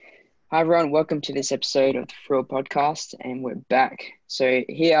Hi everyone, welcome to this episode of the Thrill Podcast, and we're back. So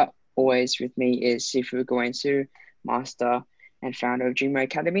here, always with me is Sifu Gwensu, master and founder of Jumo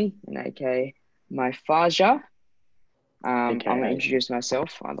Academy, and aka my Faja. I'm going to AKA. introduce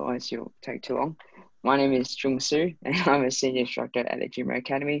myself, otherwise you'll take too long. My name is Jung Soo, and I'm a senior instructor at the Jumo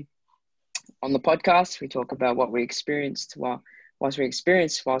Academy. On the podcast, we talk about what we experienced whilst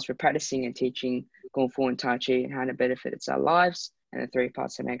we're practicing and teaching Kung Fu and Tai Chi, and how it benefits our lives, and the three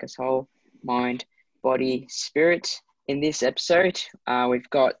parts that make us whole: mind, body, spirit. In this episode, we've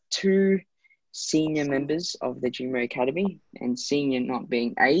got two senior members of the Jumo Academy, and senior not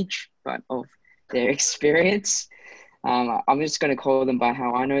being age, but of their experience. I'm just going to call them by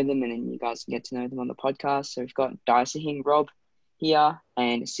how I know them, and then you guys can get to know them on the podcast. So we've got Dai Sihing Rob here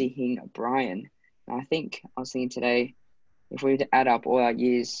and Sihing Brian. And I was thinking today, if we were to add up all our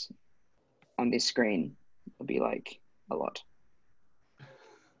years on this screen, it'll be like a lot.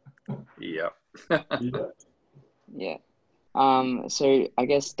 Yeah. Yeah. So I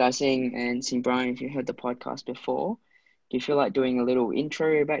guess Dai Sihing and Sihing Brian, if you heard the podcast before, do you feel like doing a little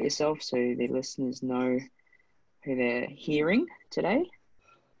intro about yourself so the listeners know who they're hearing today?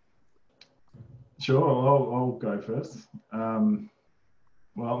 Sure, I'll go first. Well,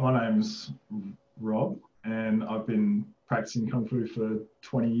 my name's Rob, and I've been practicing Kung Fu for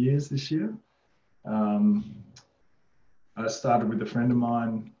 20 years this year. I started with a friend of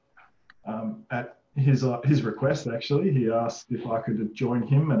mine at his request, actually. He asked if I could join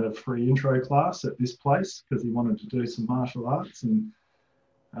him at a free intro class at this place because he wanted to do some martial arts. And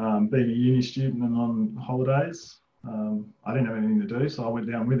being a uni student and on holidays, I didn't have anything to do, so I went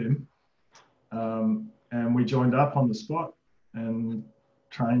down with him. And we joined up on the spot and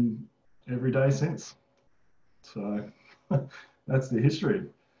trained every day since. So that's the history.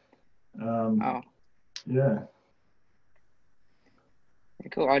 Yeah.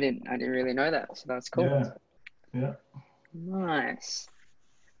 Cool. I didn't really know that, so that's cool. Yeah. Nice.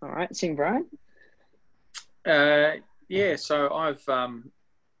 All right, Sihing Brian. So I've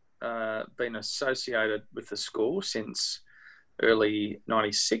been associated with the school since early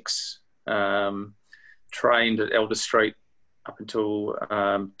 '96. Trained at Elder Street up until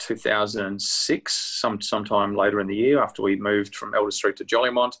 2006, sometime later in the year after we moved from Elder Street to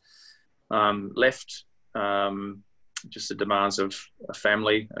Jolimont. Left just the demands of a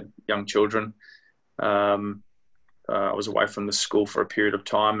family, young children. I was away from the school for a period of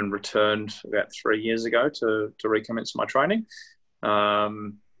time and returned about 3 years ago to recommence my training.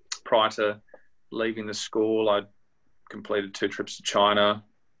 Prior to leaving the school, I'd completed 2 trips to China,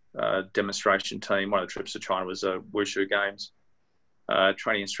 demonstration team. One of the trips to China was a Wushu Games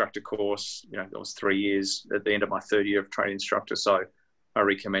training instructor course. That was 3 years at the end of my third year of training instructor. So I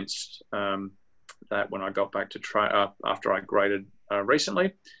recommenced that when I got back to after I graded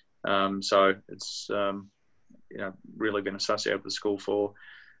recently. So it's really been associated with the school for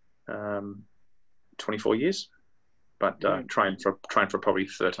 24 years, but trained for probably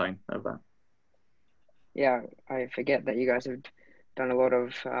 13 of that. Yeah, I forget that you guys have done a lot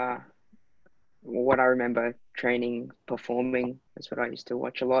of what I remember training, performing. That's what I used to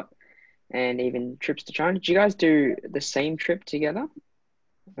watch a lot, and even trips to China. Did you guys do the same trip together?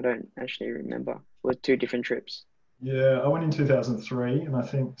 I don't actually remember. It was 2 different trips. Yeah, I went in 2003, and I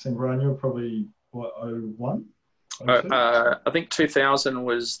think, Sihing Brian, you were probably, 01? I think 2000 there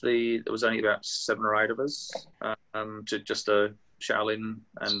was only about 7 or 8 of us, to just a Shaolin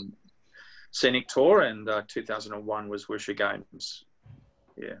and scenic tour, and 2001 was Wushu Games.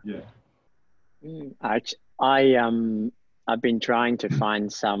 Yeah. I've been trying to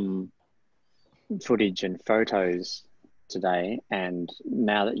find some footage and photos today, and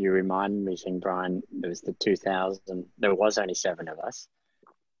now that you remind me, Sihing Brian, there was the 2000. There was only 7 of us,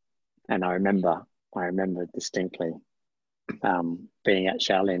 and I remember distinctly being at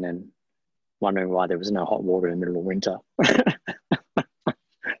Shaolin and wondering why there was no hot water in the middle of winter. That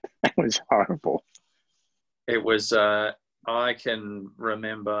was horrible. It was. I can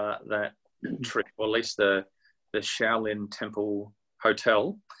remember that trip, or at least the Shaolin Temple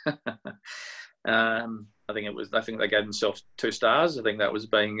Hotel. I think they gave themselves 2 stars. I think that was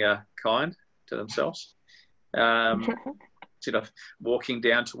being kind to themselves. Walking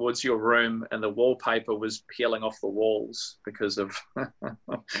down towards your room and the wallpaper was peeling off the walls because of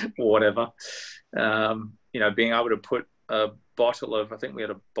whatever. Being able to put a bottle of, I think we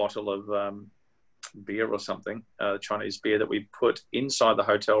had a bottle of beer or something, Chinese beer, that we put inside the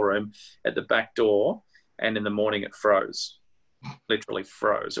hotel room at the back door, and in the morning it froze. Literally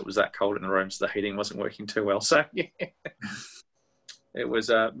froze. It was that cold in the room, so the heating wasn't working too well. So yeah, it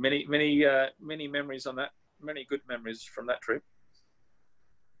was many memories on that. Many good memories from that trip.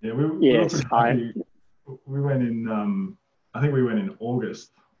 Yeah, we were Yes, pretty happy. We went in, I think we went in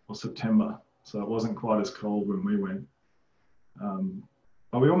August or September, so it wasn't quite as cold when we went.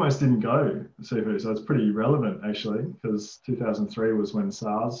 But we almost didn't go to Sifu, so it's pretty relevant actually, because 2003 was when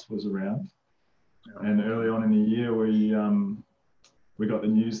SARS was around, and early on in the year we got the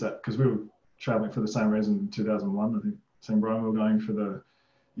news that, because we were traveling for the same reason in 2001, I think St. Brian, we were going for the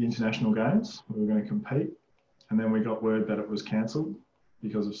international games, we were going to compete, and then we got word that it was cancelled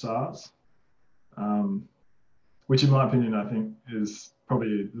because of SARS, which in my opinion I think is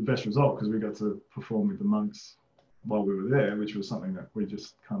probably the best result, because we got to perform with the monks while we were there, which was something that we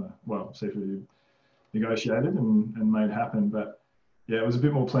just kind of, well, Sifu negotiated and made happen. But yeah, it was a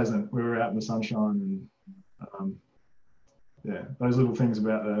bit more pleasant. We were out in the sunshine, and yeah, those little things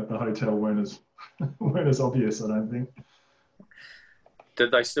about the hotel weren't as obvious, I don't think. Did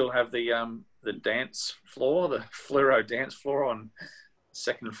they still have the dance floor, the fluoro dance floor on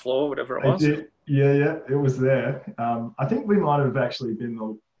second floor, whatever it was? They did. Yeah, it was there. I think we might have actually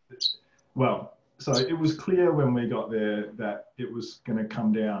been so it was clear when we got there that it was going to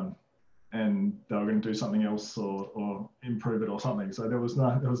come down and they were going to do something else or improve it or something. So there was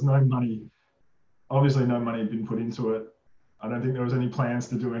no money. Obviously, no money had been put into it. I don't think there was any plans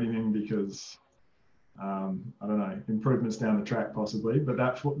to do anything because, I don't know, improvements down the track possibly. But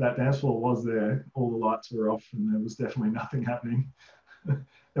that dance floor was there. All the lights were off and there was definitely nothing happening.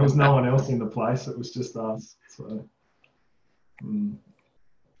 There was no one else in the place. It was just us. So.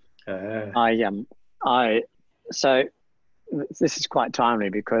 So this is quite timely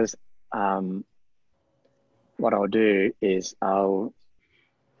because what I'll do is I'll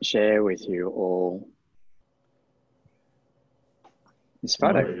share with you all this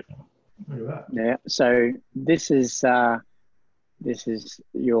photo. Look at that. Yeah. So this is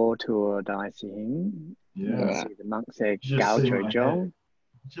your tour, Dai Sing. Yeah. See the monks there, Just Gao see Choi my Jong. head.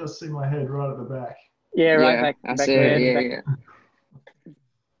 Just see my head right at the back. Yeah, right Yeah, back that's there. it. Yeah.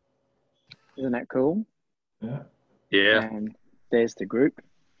 Isn't that cool? Yeah. Yeah. And there's the group.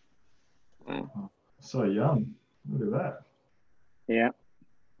 Wow. So young. Look at that. Yeah.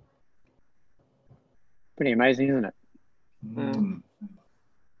 Pretty amazing, isn't it? Mm.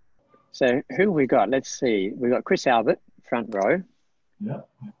 So who we got? Let's see. We got Chris Albert, front row. Yeah.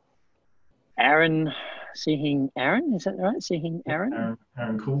 Aaron, Sihing Aaron, is that right? Sihing Aaron?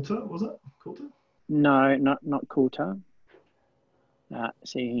 Aaron Coulter, was it? Coulter? No, not Coulter.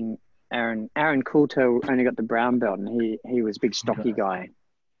 Sihing Aaron. Aaron Coulter only got the brown belt, and he was a big stocky guy.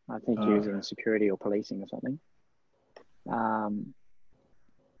 I think he was in security or policing or something.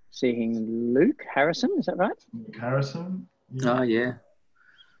 Sihing Luke Harrison, is that right? Luke Harrison. Yeah. Oh, yeah.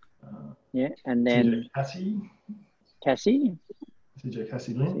 Yeah, and then Cassie Cassie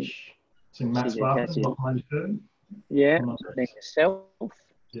Lynch. Seeing Matt CJ Spartan Cassie. behind her. Yeah, then yourself.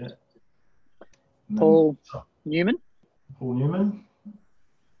 Yeah. Paul Newman. Paul Newman.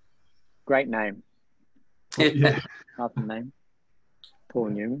 Great name. Yeah. Love the name. Paul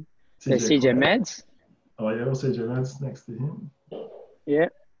Newman. CJ There's CJ Clare. Mads. Oh yeah, well, CJ Mads next to him. Yeah.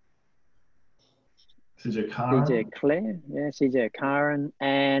 CJ Karen. CJ Clare. Yeah, CJ Karen.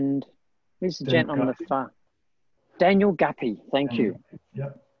 And who's the Daniel gent on the Guppy. far? Daniel Guppy. Thank you.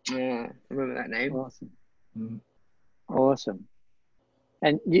 Yep. Yeah, I remember that name. Awesome. Mm. Awesome.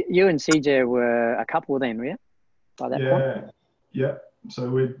 And you and CJ were a couple then, were you? By that point? Yeah.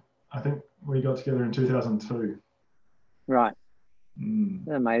 So I think we got together in 2002. Right. Mm.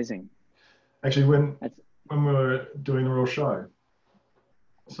 Amazing. Actually, when we were doing the Royal Show,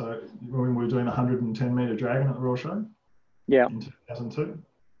 so when we were doing the 110 metre dragon at the Royal Show, Yeah. in 2002.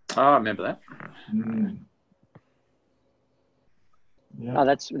 Oh, I remember that. Mm. Yeah. Oh,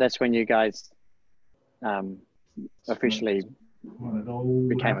 that's when you guys officially When it all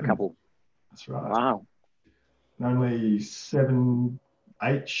became happened. a couple. That's right. Wow. And only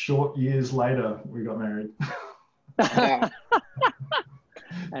 7-8 short years later, we got married. Wow.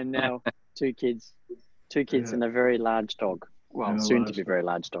 And now two kids Yeah. and a very large dog. Well, And a soon to large be very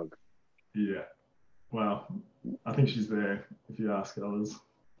large dog. Yeah. Well, I think she's there if you ask others.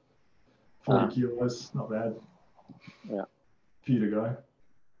 40 kilos, not bad. Yeah. Few to go.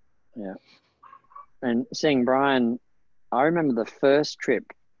 Yeah. And seeing Brian, I remember the first trip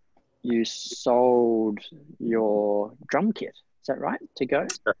you sold your drum kit. Is that right? To go?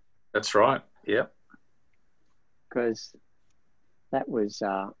 That's right. Yeah. Because that was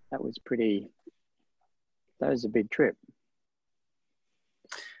a big trip.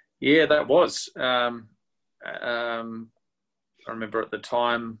 Yeah, that was. I remember at the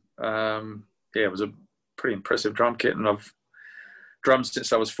time, it was a pretty impressive drum kit, and I've drummed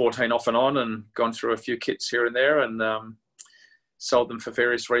since I was 14 off and on and gone through a few kits here and there. And sold them for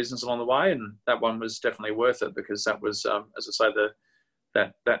various reasons along the way, and that one was definitely worth it because that was, as I say,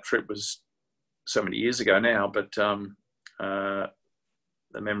 that trip was so many years ago now, but the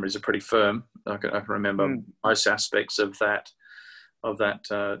memories are pretty firm. I can remember most aspects of that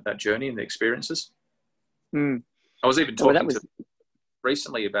journey and the experiences. I was even talking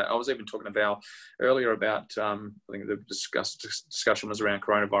recently about. I was even talking about earlier about. I think the discussion was around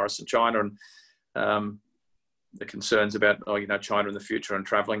coronavirus in China and the concerns about China in the future and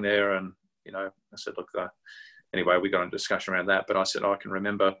traveling there. And I said, look, anyway, we got into a discussion around that. But I said I can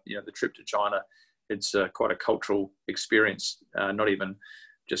remember the trip to China. It's quite a cultural experience. Not even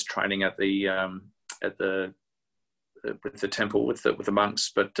just training at the with the temple with the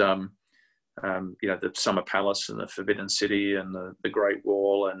monks, but the Summer Palace and the Forbidden City and the Great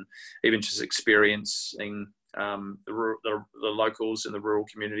Wall, and even just experiencing the locals in the rural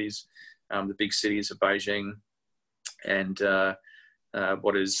communities, the big cities of Beijing, and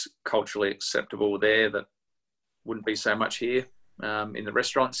what is culturally acceptable there that wouldn't be so much here in the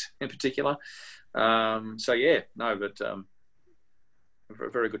restaurants in particular. So yeah, no, but a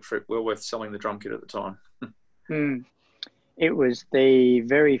very good trip. Well worth selling the drum kit at the time. It was the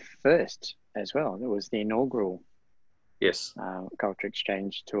very first as well. It was the inaugural culture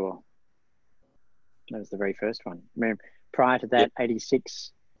exchange tour. That was the very first one. I mean, prior to that,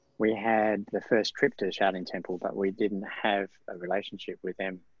 86, we had the first trip to the Shaolin Temple, but we didn't have a relationship with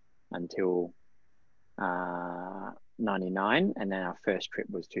them until 99, and then our first trip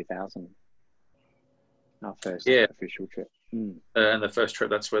was 2000. Our first official trip. And the first trip,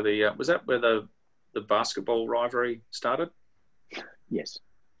 that's where was that where the basketball rivalry started? Yes,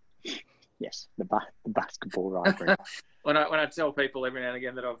 the basketball rivalry. when I tell people every now and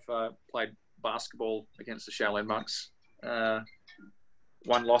again that I've played basketball against the Shaolin monks,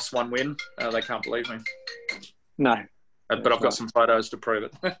 one loss, one win, they can't believe me. No, but I've got some photos to prove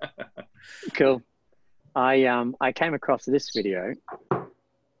it. Cool. I came across this video,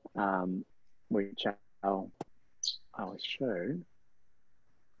 which I'll show.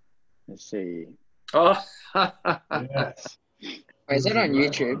 Let's see. Oh, Yes. Is that on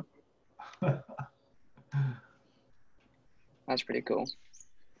YouTube? That's pretty cool.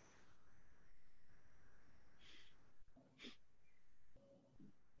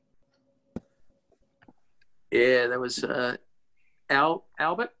 Yeah, there was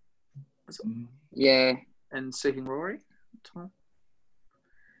Albert. Yeah. And Seeking Rory. I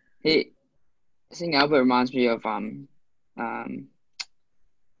think Albert reminds me of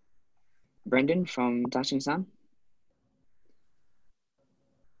Brendan from Dashing Sun.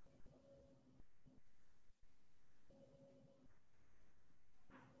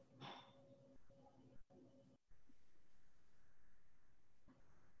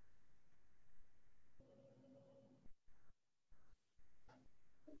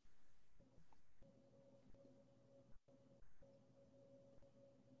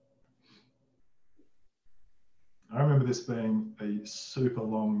 I remember this being a super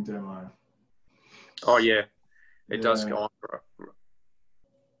long demo. Oh yeah, it does go on for.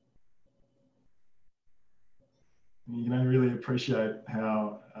 You can only really appreciate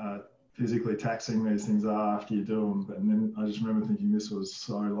how physically taxing these things are after you do them. But then I just remember thinking this was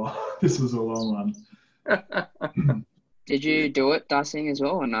so long. This was a long one. Did you do it, Dancing, as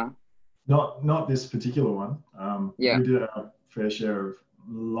well, or no? Not this particular one. Yeah. We did our fair share of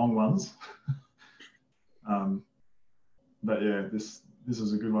long ones. But yeah, this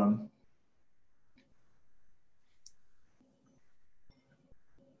was a good one.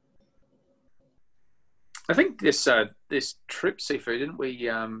 I think this trip, Sifu, didn't we?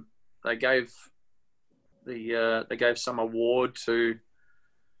 They gave some award to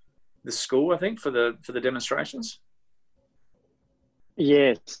the school, I think, for the demonstrations.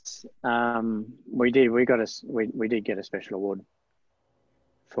 Yes, we did. We did get a special award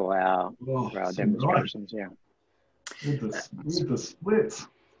for our demonstrations. Right. Yeah. With the splits.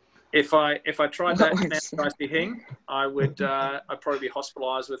 If I tried that now, Hing, I'd probably be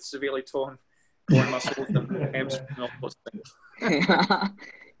hospitalised with severely torn muscles and hamstring and all sorts of things.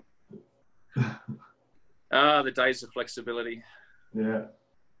 The days of flexibility. Yeah.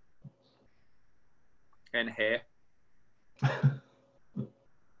 And hair.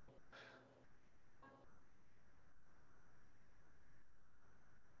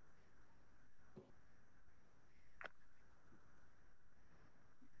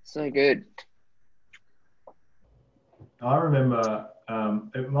 So good. I remember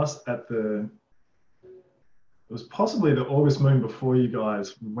it was possibly the August Moon before you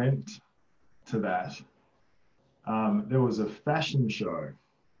guys went to that. There was a fashion show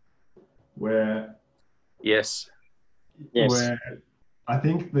where yes, Yes. Where I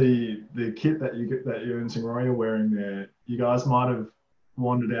think the kit that you and Roy are wearing there, you guys might have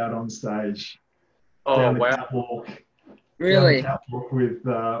wandered out on stage down the catwalk. Really? Down the catwalk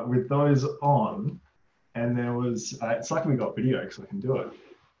with those on, and there was it's like we got video because I can do it.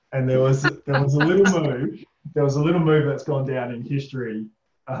 And there was a little move. There was a little move that's gone down in history,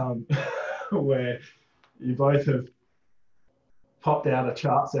 where you both have popped out a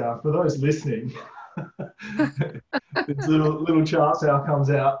chart sour. For those listening, this little chart sour comes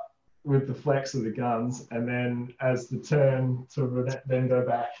out with the flex of the guns, and then as the turn to then go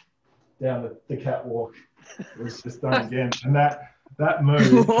back down the catwalk was just done again. And that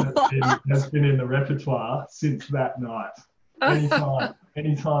move has been in the repertoire since that night.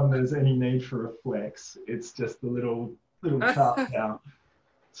 Anytime there's any need for a flex, it's just the little chart sour.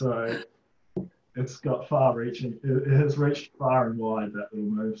 So it's got far-reaching. It has reached far and wide, that little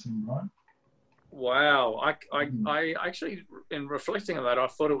move, Ryan. Wow, I actually, in reflecting on that, I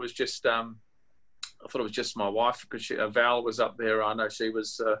thought it was just my wife, because Val was up there. I know she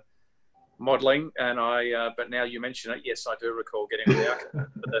was modelling, and but now you mention it, yes, I do recall getting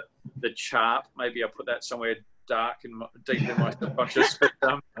the chart. Maybe I put that somewhere dark and deep in my subconscious.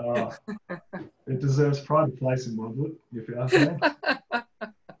 But it deserves pride of place in Modwood, if you ask me.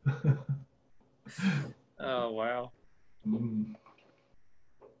 Oh wow.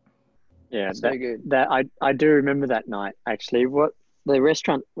 Yeah, so that I do remember that night actually. What the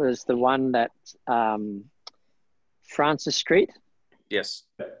restaurant was, the one that Francis Street. Yes.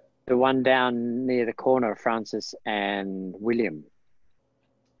 The one down near the corner of Francis and William.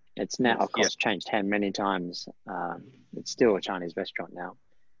 It's now, of course, changed hand many times. It's still a Chinese restaurant now,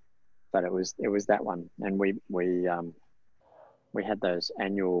 but it was that one, and we had those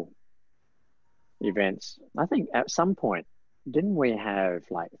annual events. I think at some point, didn't we have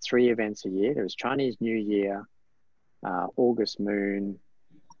like 3 events a year? There was Chinese New Year, August Moon,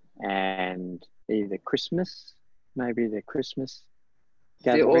 and either Christmas, maybe the Christmas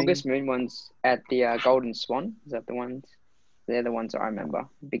gathering. The August Moon ones at the Golden Swan. Is that the ones? They're the ones I remember.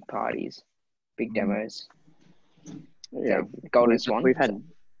 Big parties, big demos. Yeah, Golden Swan. We've had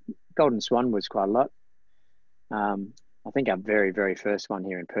Golden Swan was quite a lot. I think our very, very first one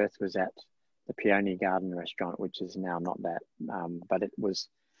here in Perth was at the Peony Garden restaurant, which is now not that, but it was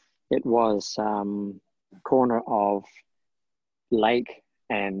corner of Lake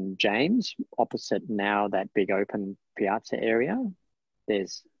and James, opposite now that big open piazza area.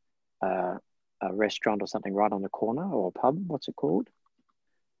 There's a restaurant or something right on the corner, or a pub. What's it called?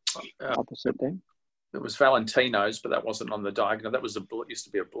 Opposite there. It was Valentino's, but that wasn't on the diagonal. That was it used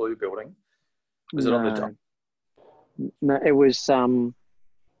to be a blue building. Was it on the diagonal? No, it was.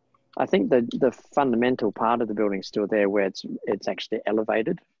 I think the fundamental part of the building is still there, where it's actually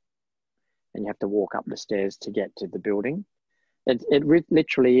elevated, and you have to walk up the stairs to get to the building. It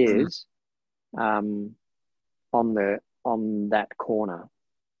literally is on that corner.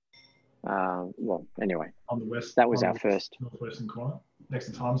 Well, anyway, on the west. That was our first northwestern corner, next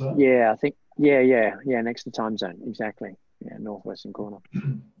to Time Zone. Yeah, I think. Yeah, next to Time Zone, exactly. Yeah, northwestern corner.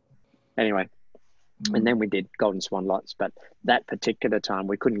 Anyway, and then we did Golden Swan lots, but that particular time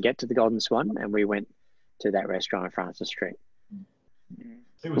we couldn't get to the Golden Swan, and we went to that restaurant on Francis Street.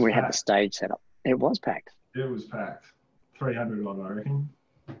 And we had the stage set up. It was packed. It was packed. 300 odd, I reckon.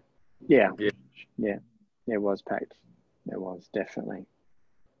 Yeah. It was packed. It was definitely.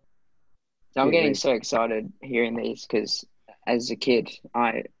 So I'm getting so excited hearing these, because as a kid,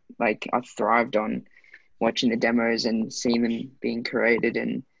 I thrived on watching the demos and seeing them being created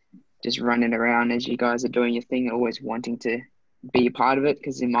and just running around as you guys are doing your thing, always wanting to be a part of it.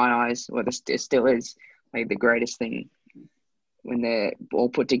 Because in my eyes, it still is like the greatest thing when they're all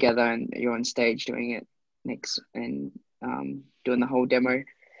put together and you're on stage doing it next and doing the whole demo.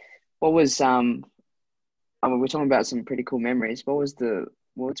 What was we're talking about some pretty cool memories.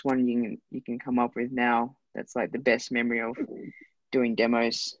 What's one you can come up with now that's like the best memory of doing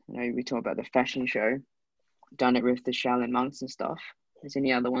demos? You know, we talk about the fashion show, done it with the Shaolin monks and stuff. Is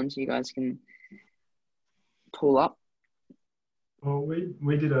any other ones you guys can pull up? Well, we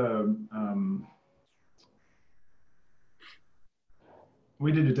did a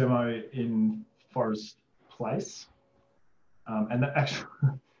demo in Forest Place, and that actually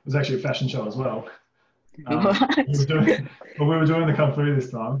it was actually a fashion show as well. We were doing the Kung Fu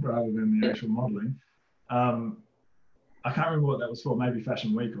this time rather than the actual modelling. I can't remember what that was for, maybe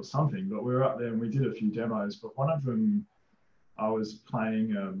Fashion Week or something, but we were up there and we did a few demos, but one of them I was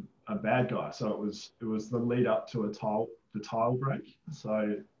playing a bad guy. So it was the lead up to the tile break.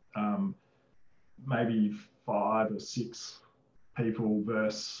 So maybe 5 or 6 people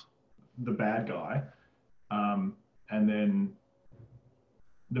versus the bad guy. and then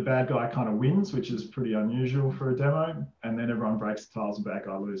the bad guy kind of wins, which is pretty unusual for a demo, and then everyone breaks the tiles and bad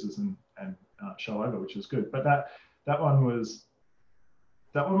guy loses and show over, which is good. But that one was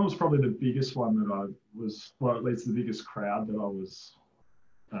probably the biggest one that I was, well, at least the biggest crowd that I was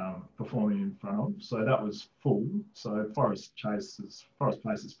performing in front of. So that was full. So Forest Place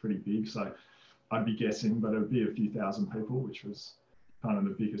is pretty big, so I'd be guessing, but it would be a few thousand people, which was kind of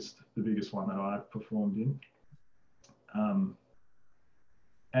the biggest one that I performed in.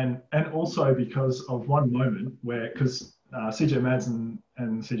 And also because of one moment where, because CJ Mads and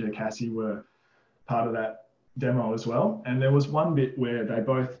CJ Cassie were part of that demo as well, and there was one bit where they're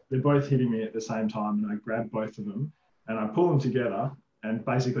both hitting me at the same time, and I grab both of them and I pull them together and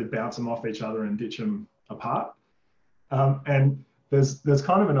basically bounce them off each other and ditch them apart. And there's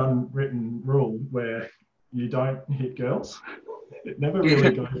kind of an unwritten rule where you don't hit girls. It never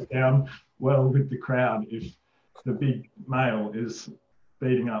really goes down well with the crowd if the big male is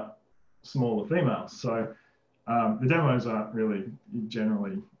beating up smaller females. So the demos aren't really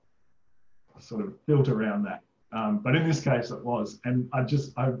generally sort of built around that. But in this case it was. And I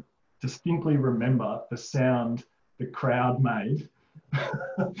distinctly remember the sound the crowd made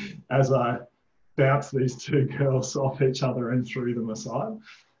as I bounced these two girls off each other and threw them aside.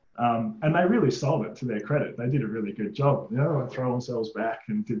 And they really sold it, to their credit. They did a really good job. You know, they throw themselves back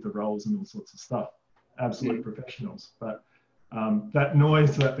and did the rolls and all sorts of stuff. Absolute professionals. But that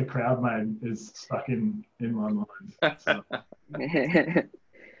noise that the crowd made is stuck in my mind. So,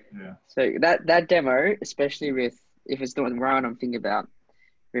 yeah. So that demo, especially with, if it's the one I'm thinking about,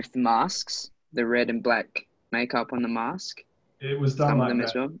 with the masks, the red and black makeup on the mask. It was done like that.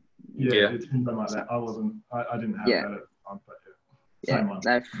 As well. Yeah, it's been done like that. I didn't have that at the time, but same one.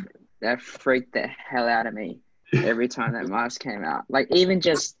 That freaked the hell out of me every time that mask came out. Like, even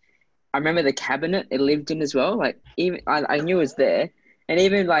just, I remember the cabinet it lived in as well. Like, even I knew it was there, and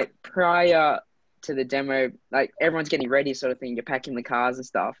even like prior to the demo, like everyone's getting ready, sort of thing. You're packing the cars and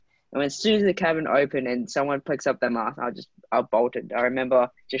stuff. And as soon as the cabinet opened and someone picks up their mask, I bolted. I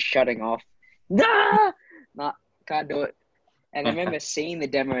remember just shutting off. Nah, can't do it. And I remember seeing the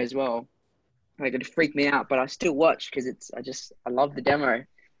demo as well. Like, it freaked me out, but I still watched because I love the demo.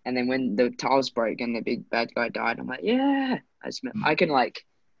 And then when the tiles broke and the big bad guy died, I'm like, yeah. I can like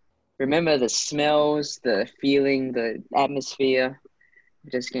remember the smells, the feeling, the atmosphere.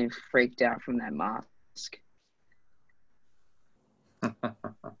 Just getting freaked out from that mask.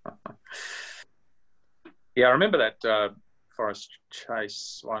 Yeah, I remember that Forest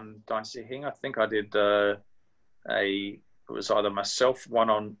Chase one, Dicey Hing. I think I did it was either myself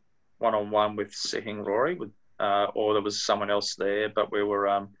one-on-one with Sehing Rory, or there was someone else there, but we were,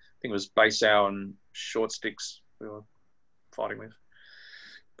 I think it was Baseow and Short Sticks we were fighting with.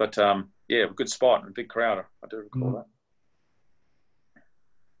 But yeah, good spot and a big crowd. I do recall that.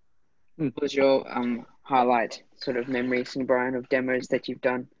 What was your highlight sort of memory, Brian, of demos that you've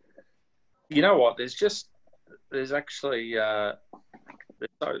done? You know what? There's actually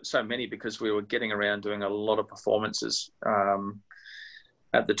so many, because we were getting around doing a lot of performances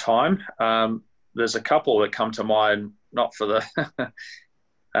at the time. There's a couple that come to mind, not for the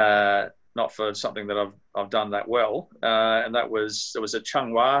not for something that I've done that well, and there was a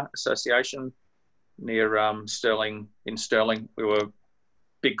Changhua Association near Stirling. In Stirling, we were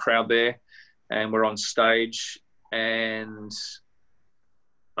big crowd there, and we're on stage, and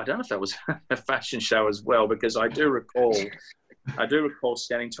I don't know if that was a fashion show as well, because I do recall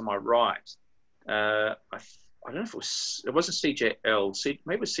standing to my right. I don't know if it was a CJL,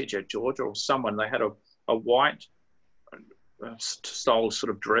 maybe it was CJ Georgia or someone. They had a white style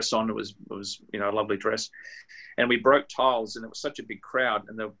sort of dress on. It was a lovely dress, and we broke tiles, and it was such a big crowd.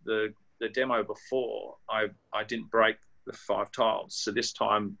 And the demo before, I didn't break the 5 tiles, so this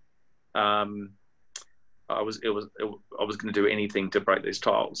time I was going to do anything to break these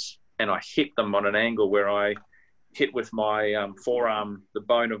tiles, and I hit them on an angle where I hit with my forearm, the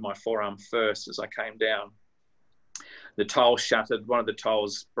bone of my forearm first as I came down. The tile shattered. One of the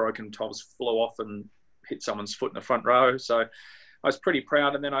broken tiles flew off and hit someone's foot in the front row. So I was pretty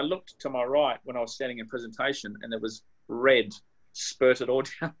proud. And then I looked to my right when I was standing in presentation, and there was red spurted all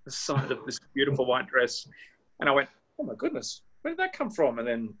down the side of this beautiful white dress. And I went, oh my goodness, where did that come from? And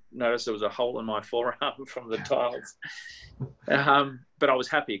then noticed there was a hole in my forearm from the tiles. But I was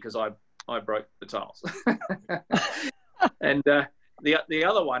happy because I broke the tiles. And the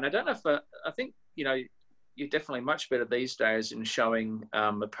other one, I don't know if I think you're definitely much better these days in showing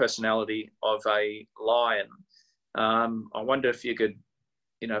the personality of a lion. I wonder if you could,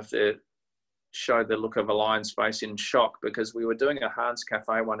 show the look of a lion's face in shock, because we were doing a Hans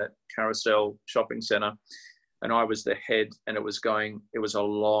Cafe one at Carousel Shopping Centre, and I was the head, and it was a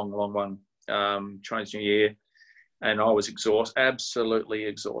long one, Chinese New Year, and I was absolutely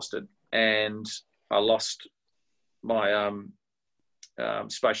exhausted, and I lost my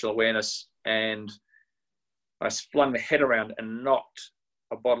spatial awareness, and I flung the head around and knocked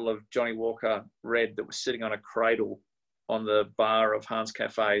a bottle of Johnny Walker Red that was sitting on a cradle on the bar of Hans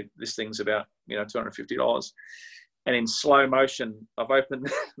Cafe. This thing's about, $250. And in slow motion, I've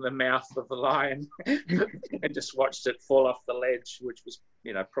opened the mouth of the lion and just watched it fall off the ledge, which was,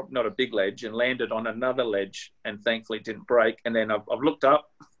 not a big ledge, and landed on another ledge, and thankfully didn't break. And then I've looked up,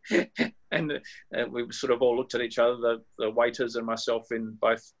 and we sort of all looked at each other, the waiters and myself, in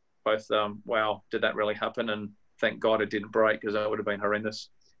both. Wow, did that really happen? And thank God it didn't break, because that would have been horrendous.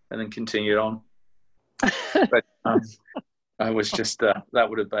 And then continued on. But I was just, that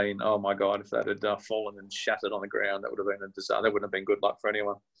would have been, oh my God, if that had fallen and shattered on the ground, that would have been a disaster. That wouldn't have been good luck for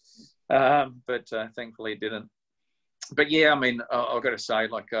anyone. But thankfully it didn't. But yeah, I mean, I've got to say,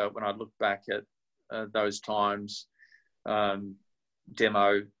 like, when I look back at those times,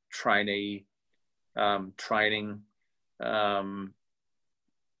 demo, trainee, training,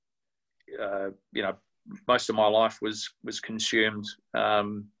 most of my life was consumed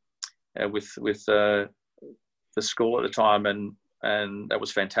with the school at the time, and that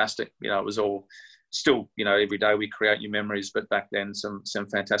was fantastic. It was all still, every day we create new memories, but back then some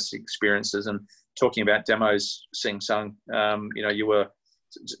fantastic experiences. And talking about demos, Sing Sung, you were,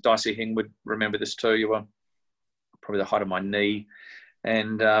 Dicey Hing would remember this too. You were probably the height of my knee,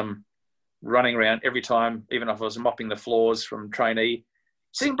 and running around every time, even if I was mopping the floors from trainee,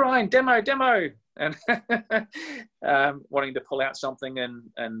 Sing Brian, demo, and wanting to pull out something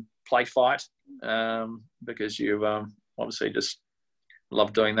and play fight, because you obviously just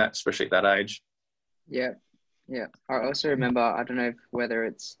love doing that, especially at that age. Yeah. I also remember, I don't know whether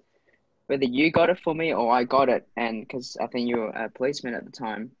you got it for me or I got it, and because I think you were a policeman at the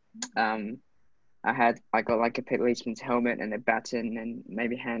time, I got like a policeman's helmet and a baton and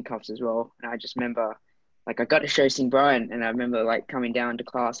maybe handcuffs as well. And I just remember, like, I got to show Sing Brian, and I remember like coming down to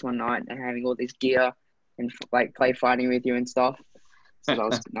class one night and having all this gear and like play fighting with you and stuff. So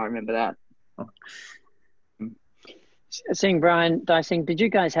I remember that. Sing Brian, Dicing, did you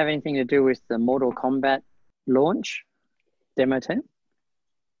guys have anything to do with the Mortal Kombat launch demo team?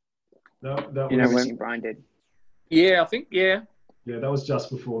 No, that was when Sing Brian did. Yeah, I think, yeah. Yeah, that was just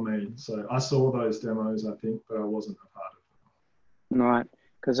before me. So I saw those demos, I think, but I wasn't a part of them. Right,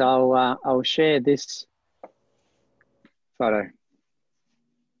 because I'll share this photo.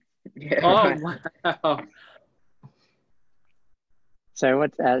 Yeah. Oh, wow. So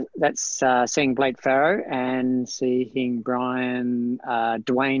that's seeing Blake Farrow and seeing Brian,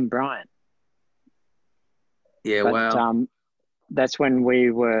 Dwayne Bryan. Yeah, but, wow. That's when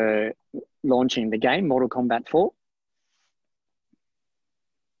we were launching the game, Mortal Kombat 4.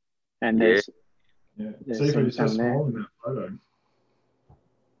 And there's Seifert, you're so small in that photo.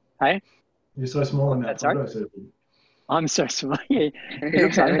 Hey? You're so small in that photo, Seifert. I'm so small. Yeah, it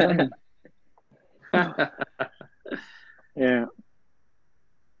looks like it. Yeah.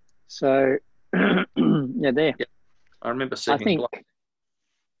 So, there. Yeah, I remember seeing Blake.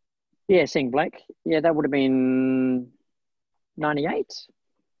 Yeah, seeing Blake. Yeah, that would have been 98.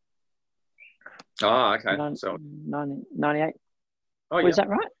 Oh, okay. 98. Oh, yeah. Was that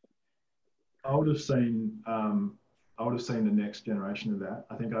right? I would have seen the next generation of that.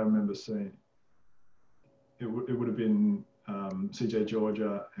 I think I remember seeing it would have been CJ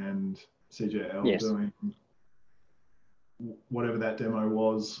Georgia and CJL doing whatever that demo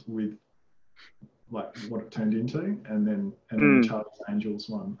was, with like what it turned into, and then the Charlie's Angels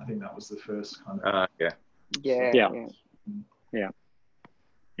one. I think that was the first kind of. Yeah.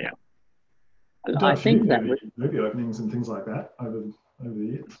 I think that movie openings and things like that over the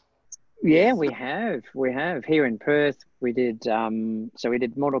years. Yeah, we have here in Perth. We did we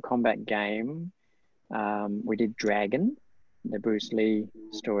did Mortal Kombat game. We did Dragon, the Bruce Lee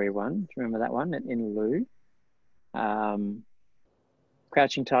story one. Do you remember that one in Lou?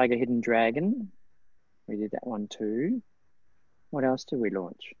 Crouching Tiger, Hidden Dragon. We did that one too. What else did we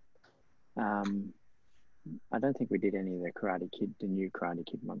launch? I don't think we did any of the new Karate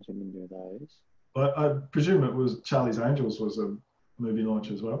Kid ones. We didn't do those. But I presume it was Charlie's Angels was a movie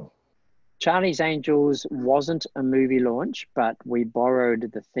launch as well. Charlie's Angels wasn't a movie launch, but we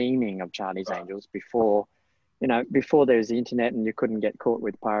borrowed the theming of Charlie's Angels before there was the internet and you couldn't get caught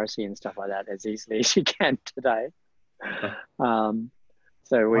with piracy and stuff like that as easily as you can today.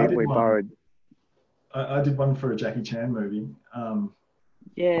 So we borrowed. I did one for a Jackie Chan movie.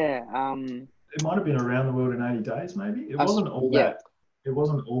 It might have been Around the World in 80 Days, maybe. It wasn't all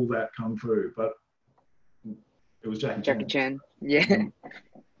that kung fu, but It was Jackie Jackie Chan. Chan. Yeah.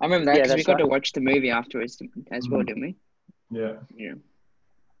 I remember that because we got right. to watch the movie afterwards as well, didn't we? Yeah. Yeah.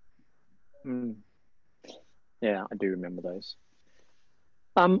 Yeah, I do remember those.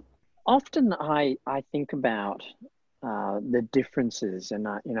 Often I think about the differences, and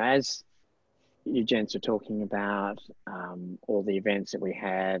as you gents are talking about all the events that we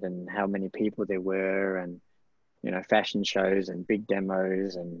had and how many people there were, and fashion shows and big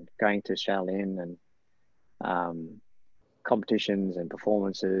demos and going to Shaolin and competitions and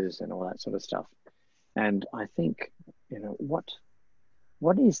performances and all that sort of stuff. And I think,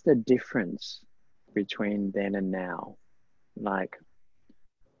 what is the difference between then and now? Like,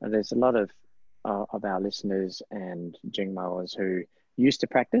 there's a lot of our listeners and Jingmoers who used to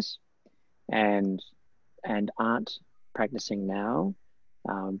practice and aren't practicing now,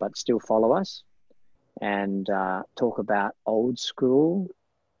 but still follow us and talk about old school.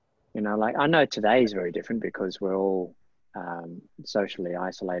 Like, I know today is very different because we're all socially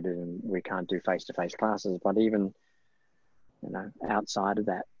isolated and we can't do face-to-face classes, but even outside of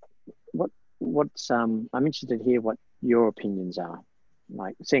that, what's I'm interested to hear what your opinions are.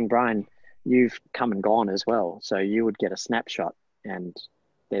 Like, seeing Brian, you've come and gone as well, so you would get a snapshot, and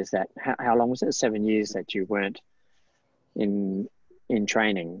there's that. How long was it? 7 years that you weren't in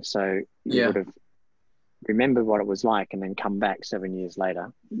training, so you would have remembered what it was like, and then come back 7 years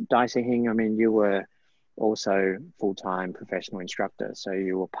later. Dai Si Hing, I mean, you were also full-time professional instructor, so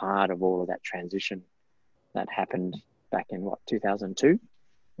you were part of all of that transition that happened back in 2002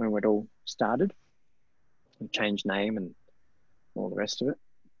 when it all started, and changed name and all the rest of it.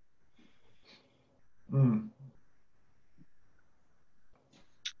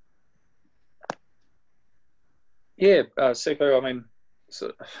 Yeah, Sifu, I mean,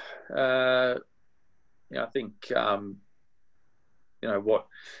 I think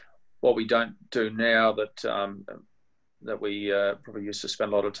what we don't do now that we probably used to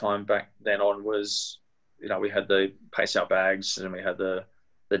spend a lot of time back then on was, we had the pace out bags, and we had the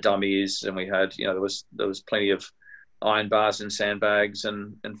dummies, and we had, there was plenty of iron bars and sandbags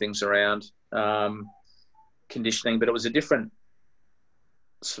and things around conditioning, but it was a different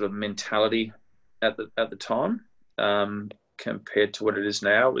sort of mentality at the time compared to what it is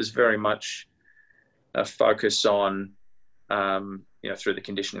now. It was very much a focus on, through the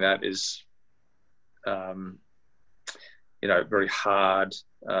conditioning that is, very hard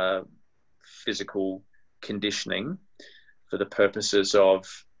physical conditioning for the purposes of,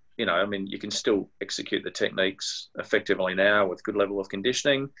 you can still execute the techniques effectively now with good level of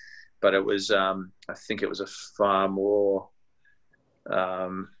conditioning, but it was, I think it was a far more,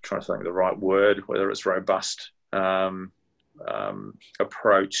 trying to think of the right word, whether it's robust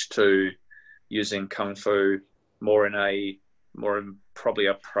approach to using Kung Fu more in probably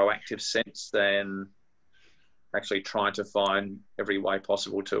a proactive sense than actually trying to find every way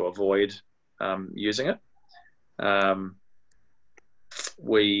possible to avoid using it.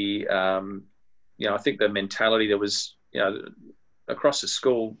 I think the mentality that was, across the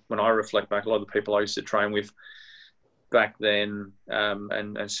school, when I reflect back, a lot of the people I used to train with back then,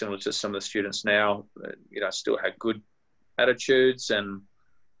 and similar to some of the students now, still had good attitudes and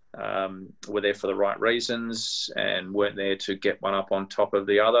were there for the right reasons and weren't there to get one up on top of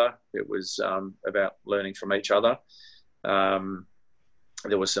the other. It was about learning from each other.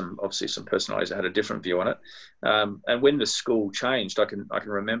 There was obviously some personalities that had a different view on it. And when the school changed, I can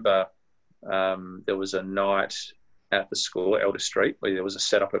remember there was a night at the school, Elder Street, where there was a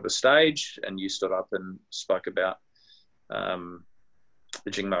setup of a stage, and you stood up and spoke about the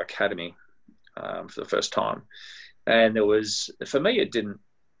Jingmo Academy for the first time. And there was, for me, it didn't,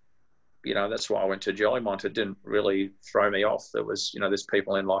 that's why I went to Jolimont. It didn't really throw me off. There was, there's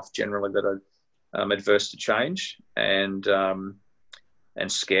people in life generally that are adverse to change and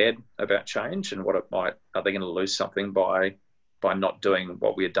scared about change and what it might, are they going to lose something by not doing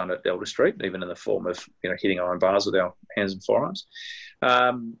what we had done at Elder Street, even in the form of, hitting iron bars with our hands and forearms.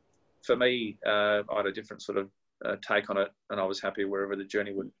 For me, I had a different sort of take on it, and I was happy wherever the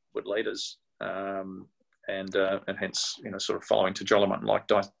journey would lead us. And hence, sort of following to Jolimont like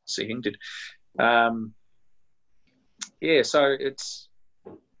Dai Si Hing did. So it's,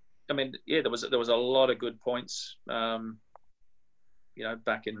 there was a lot of good points, back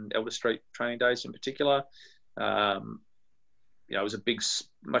in Elder Street training days in particular. It was a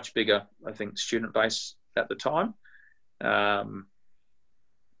much bigger, I think, student base at the time.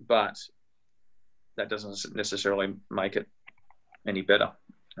 But that doesn't necessarily make it any better.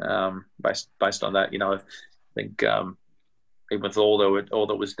 Based on that, I think even with all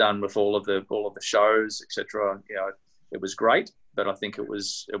that was done with all of the shows, etc., it was great. But I think it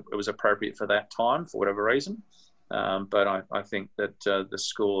was appropriate for that time for whatever reason. But I think that the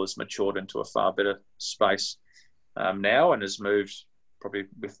school has matured into a far better space now, and has moved probably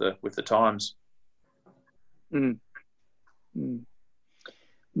with the times. Mm. Mm.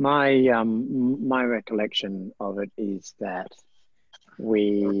 My recollection of it is that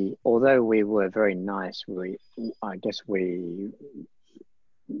although we were very nice, I guess we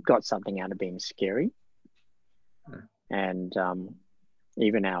got something out of being scary. And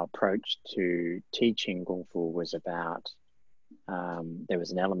even our approach to teaching Kung Fu was about, there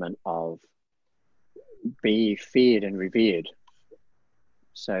was an element of be feared and revered,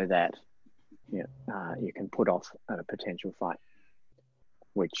 so that you can put off a potential fight,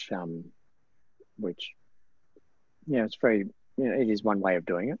 which it's very, it is one way of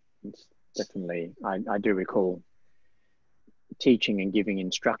doing it. It's definitely, I do recall teaching and giving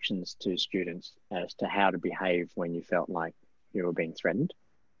instructions to students as to how to behave when you felt like you were being threatened,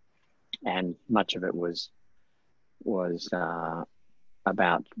 and much of it was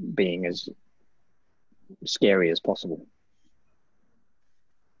about being as scary as possible,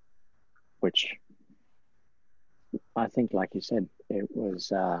 which I think, like you said, it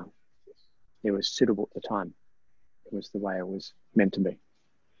was suitable at the time. It was the way it was meant to be.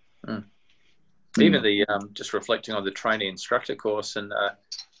 Even the just reflecting on the trainee instructor course, and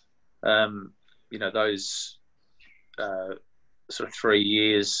those sort of 3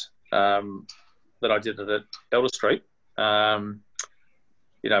 years that I did at Elder Street, a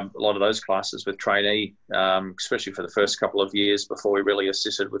lot of those classes with trainee, especially for the first couple of years before we really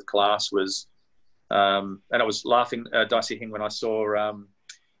assisted with class, was, and I was laughing, Dicey Hing, when I saw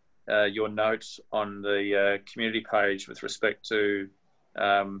your note on the community page with respect to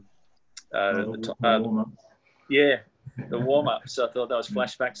the warm-ups. I thought that was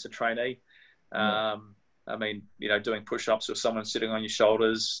flashbacks to trainee. I mean, doing push-ups with someone sitting on your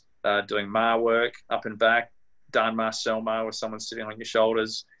shoulders, doing ma work up and back, Dan ma, sel ma with someone sitting on your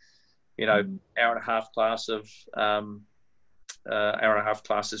shoulders, hour and a half classes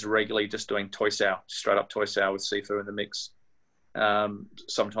regularly, just doing toi sao, straight up toi sao with Sifu in the mix.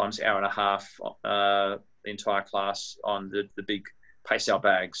 Sometimes hour and a half entire class on the big paisao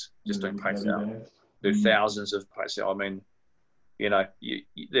bags, just doing paisao. Do thousands of paisao. I mean,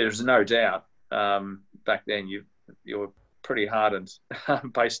 there's no doubt back then you were pretty hardened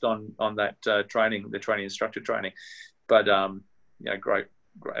based on that training, the training instructor training. But great,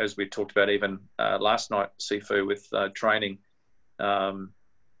 as we talked about even last night, Sifu, with training,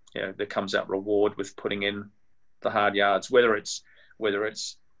 there comes that reward with putting in the hard yards, whether it's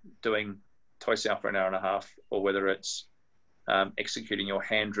doing toi sao for an hour and a half, or whether it's executing your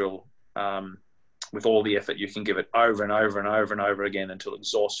hand drill with all the effort you can give it over and over and over and over again until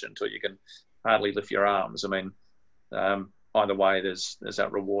exhaustion, until you can hardly lift your arms. I mean, either way, there's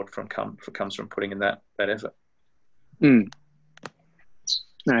that reward comes from putting in that effort. No,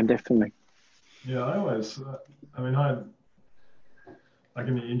 definitely. Yeah, I always, like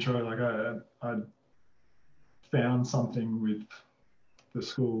in the intro, I found something with the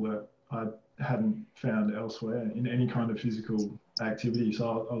school that I hadn't found elsewhere in any kind of physical activity.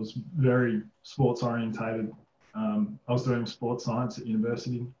 So I was very sports orientated. I was doing sports science at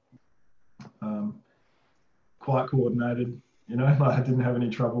university, quite coordinated, I didn't have any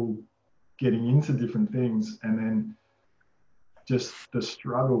trouble getting into different things. And then just the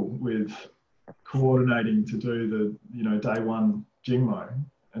struggle with coordinating to do the, day one Jingmo.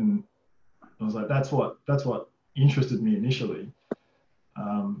 And I was like, that's what interested me initially.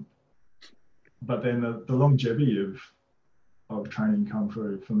 But then the longevity of training Kung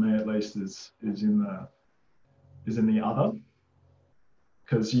Fu, for me at least, is in the other,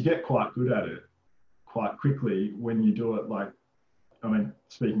 because you get quite good at it quite quickly when you do it. Like,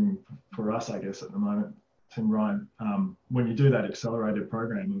 speaking for us, I guess at the moment, Tim Ryan, when you do that accelerated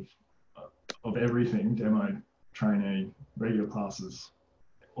program of everything, demo, trainee, regular classes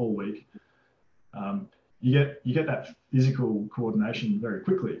all week, you get that physical coordination very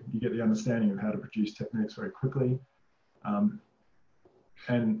quickly. You get the understanding of how to produce techniques very quickly. And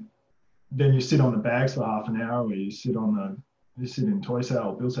then you sit on the bags for half an hour, or you sit in Toi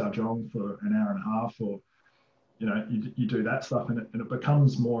Sao or Bil Sao Jong for an hour and a half, or you do that stuff, and it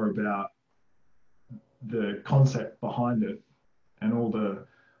becomes more about the concept behind it, and all the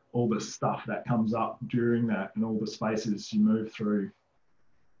stuff that comes up during that, and all the spaces you move through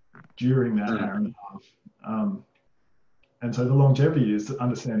during that hour and a half. And so the longevity is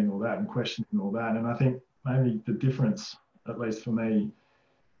understanding all that and questioning all that. And I think maybe the difference, at least for me,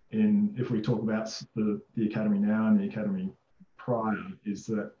 if we talk about the academy now and the academy prior, is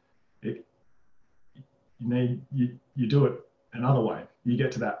that you do it another way. You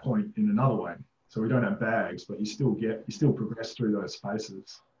get to that point in another way. So we don't have bags, but you still progress through those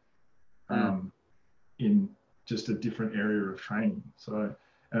spaces in just a different area of training. So,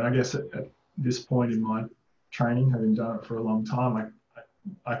 and I guess at this point in my training, having done it for a long time,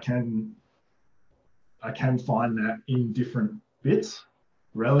 I can find that in different bits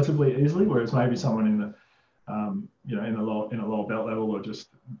relatively easily, whereas maybe someone in the in a lower belt level or just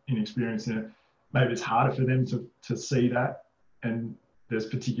inexperienced in it, maybe it's harder for them to see that, and there's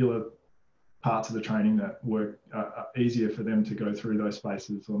particular parts of the training that work easier for them to go through those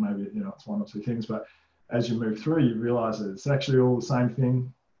spaces, or maybe it's one or two things. But as you move through, you realise that it's actually all the same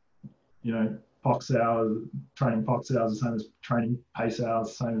thing. POX hours, training POX hours, the same as training pace hours,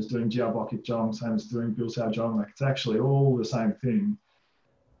 the same as doing Jiao Bokit Jong, same as doing Biu Sao Jong. Like, it's actually all the same thing.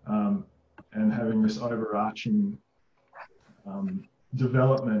 And having this overarching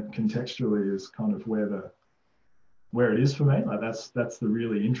development contextually is kind of where it is for me. Like, that's the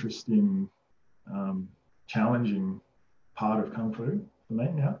really interesting, challenging part of Kung Fu for me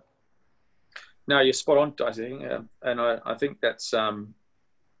now. No, you're spot on, I think. And I think that's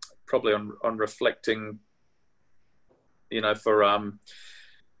probably on reflecting, for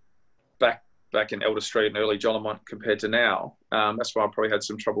back in Elder Street and early Jolimont compared to now. That's why I probably had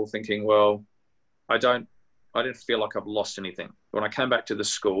some trouble thinking, well, I didn't feel like I've lost anything. When I came back to the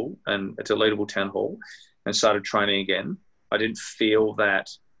school and to Leederville Town Hall and started training again, I didn't feel that,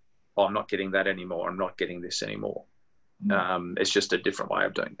 I'm not getting that anymore. I'm not getting this anymore. It's just a different way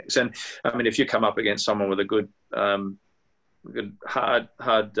of doing things. And I mean, if you come up against someone with a good hard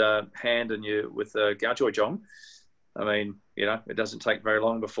hand and you with a Gao Choi Jong, I mean, it doesn't take very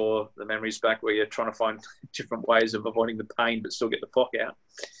long before the memory's back where you're trying to find different ways of avoiding the pain but still get the POC out.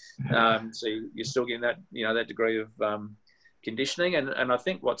 So you're still getting that, that degree of conditioning. And I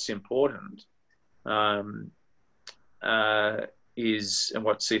think what's important is, and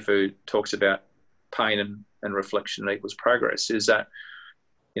what Sifu talks about, pain and reflection equals progress, is that,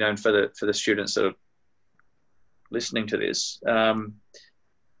 and for the students that are listening to this,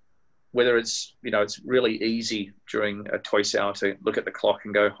 whether it's, it's really easy during a toy hour to look at the clock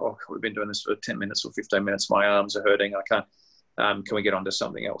and go, oh, we've been doing this for 10 minutes or 15 minutes, my arms are hurting, I can't, can we get on to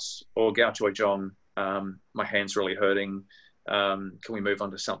something else? Or Gao Choi Jong, my hand's really hurting, can we move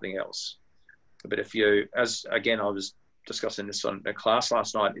on to something else? But if you, as again, I was discussing this on a class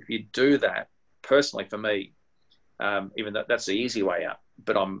last night, if you do that, personally for me, even though that's the easy way out,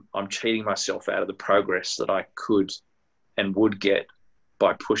 but I'm cheating myself out of the progress that I could and would get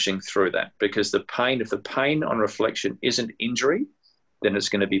by pushing through that. Because if the pain on reflection isn't injury, then it's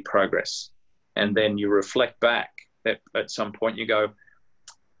going to be progress. And then you reflect back at some point, you go,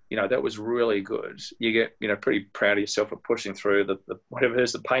 that was really good. You get, pretty proud of yourself for pushing through the whatever it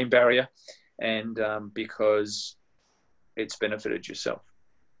is, the pain barrier, and because it's benefited yourself.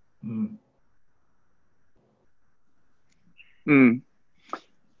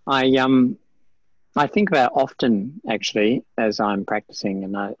 I think about often, actually, as I'm practicing,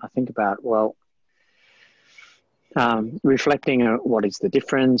 and I think about, reflecting on what is the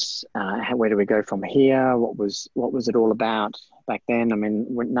difference, where do we go from here, what was it all about back then? I mean,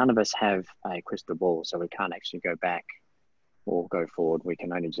 none of us have a crystal ball, so we can't actually go back or go forward. We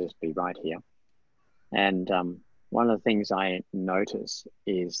can only just be right here. And one of the things I notice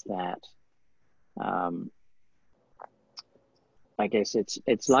is that I guess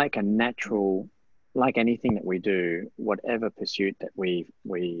it's like a natural, like anything that we do, whatever pursuit that we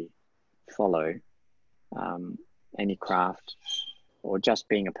follow, any craft or just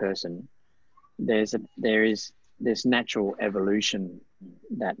being a person, there is this natural evolution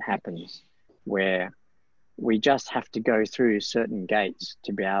that happens where we just have to go through certain gates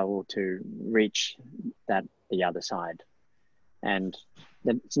to be able to reach the other side. And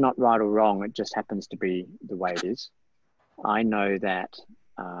that it's not right or wrong, it just happens to be the way it is. I know that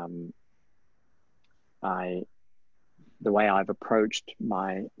the way I've approached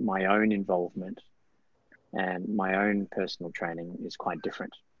my own involvement and my own personal training is quite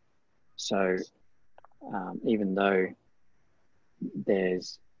different. So even though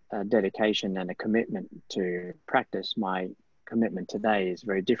there's a dedication and a commitment to practice, my commitment today is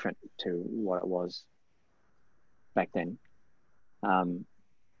very different to what it was back then. And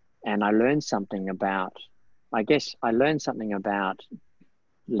I learned something about,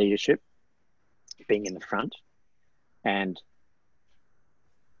 leadership, being in the front and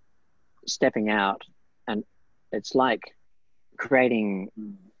stepping out. And it's like creating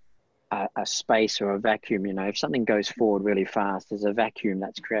a space or a vacuum. If something goes forward really fast, there's a vacuum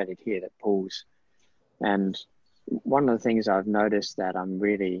that's created here that pulls. And one of the things I've noticed that I'm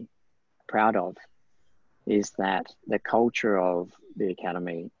really proud of is that the culture of the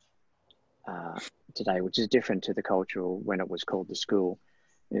Academy today, which is different to the cultural when it was called the school,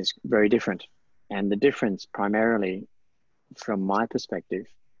 is very different. And the difference primarily from my perspective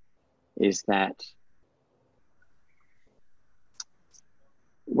is that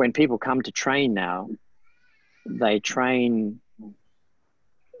when people come to train now, they train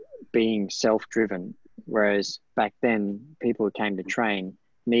being self-driven, whereas back then people who came to train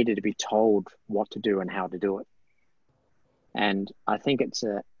needed to be told what to do and how to do it. And I think it's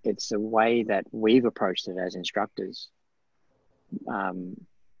a way that we've approached it as instructors.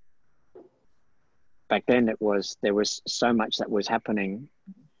 Back then there was so much that was happening,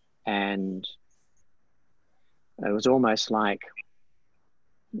 and it was almost like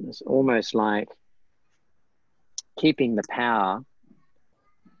keeping the power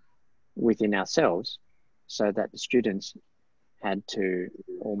within ourselves, so that the students had to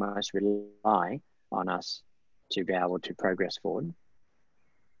almost rely on us to be able to progress forward.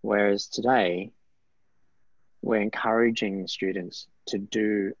 Whereas today, we're encouraging students to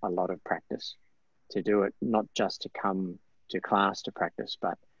do a lot of practice, to do it not just to come to class to practice,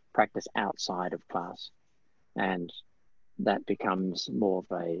 but practice outside of class. And that becomes more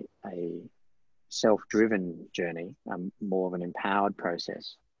of a self-driven journey, more of an empowered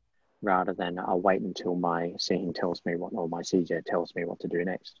process, rather than I'll wait until my seeing tells me what, or my CJ tells me what to do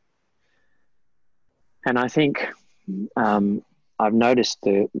next. And I think I've noticed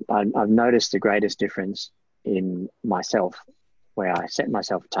the greatest difference in myself, where I set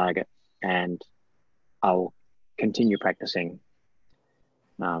myself a target and I'll continue practicing,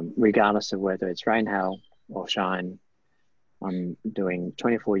 regardless of whether it's rain, hail, or shine. I'm doing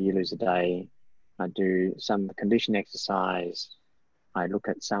 24 Yilus a day. I do some condition exercise. I look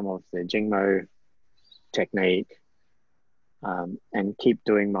at some of the Jingmo technique, and keep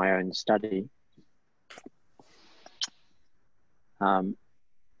doing my own study. And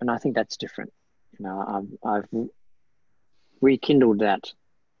I think that's different. You know, I've rekindled that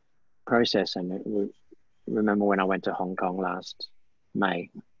process. And remember when I went to Hong Kong last May,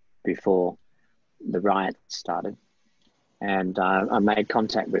 before the riots started, and I made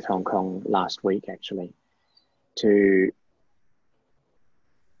contact with Hong Kong last week, actually, to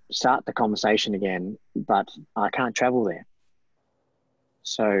start the conversation again, but I can't travel there.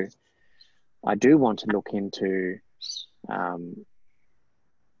 So I do want to look into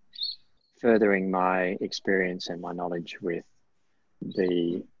furthering my experience and my knowledge with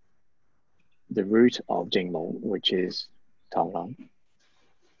the root of Jingmo, which is Tonglang.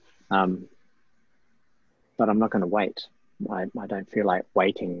 But I'm not going to wait. I don't feel like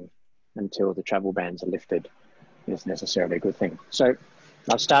waiting until the travel bans are lifted is necessarily a good thing. So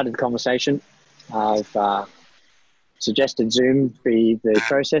I've started the conversation. I've suggested Zoom be the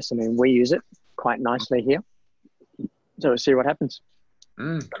process. I mean, we use it quite nicely here. So we'll see what happens.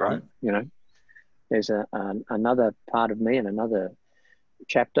 Great. You know, there's another part of me and another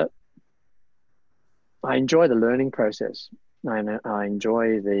chapter. I enjoy the learning process. I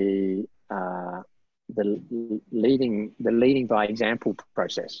enjoy the leading by example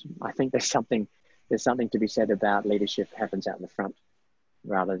process. I think there's something to be said about leadership happens out in the front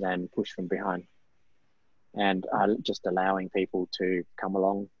rather than push from behind, and just allowing people to come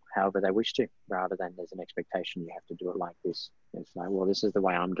along however they wish to, rather than there's an expectation you have to do it like this. It's like, well, this is the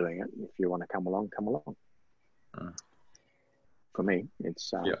way I'm doing it. If you want to come along, come along. For me,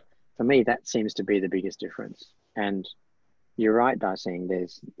 it's for me that seems to be the biggest difference. And you're right, Darsing.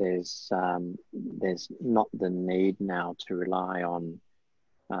 There's not the need now to rely on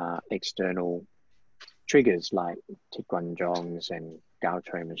external triggers like Taekwondo's and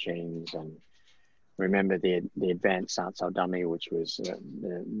Gaotroi machines, and remember the advanced Satsao dummy, which was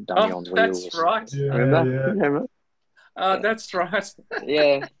dummy on wheels. That's right. Yeah, Remember? That's right.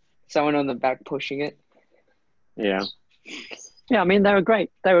 Yeah, someone on the back pushing it. Yeah. I mean, they were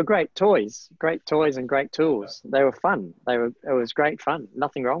great. They were great toys and great tools. They were fun. It was great fun.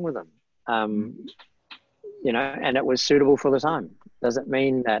 Nothing wrong with them. You know, and it was suitable for the time. Does it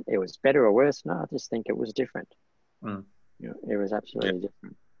mean that it was better or worse? No, I just think it was different. You know, it was absolutely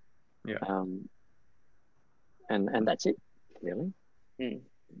different. Yeah. And that's it, really.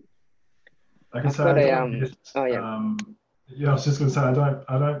 Like I say, I don't miss, I was just going to say,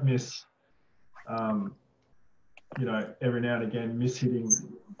 I don't miss, you know, every now and again miss hitting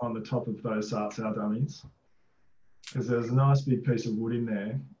on the top of those Satsao dummies, because there's a nice big piece of wood in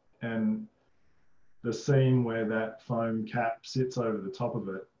there, and the seam where that foam cap sits over the top of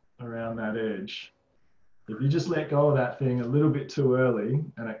it, around that edge, if you just let go of that thing a little bit too early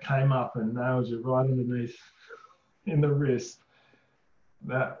and it came up and nailed you right underneath in the wrist,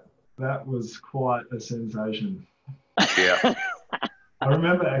 that was quite a sensation. Yeah. I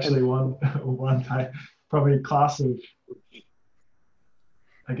remember actually one day, probably a class of,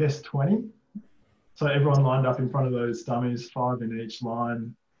 I guess, 20. So everyone lined up in front of those dummies, 5 in each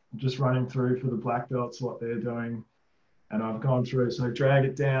line, just running through for the black belts what they're doing. And I've gone through, so drag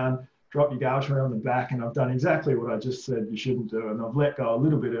it down, drop your gouge tray on the back, and I've done exactly what I just said you shouldn't do. And I've let go a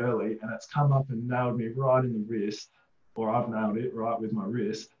little bit early, and it's come up and nailed me right in the wrist, or I've nailed it right with my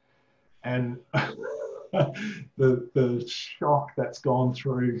wrist. And the shock that's gone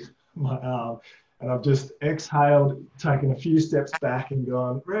through my arm, and I've just exhaled, taken a few steps back and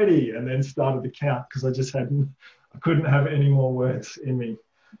gone, ready, and then started to count because I couldn't have any more words in me.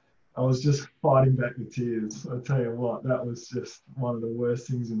 I was just fighting back the tears. I tell you what, that was just one of the worst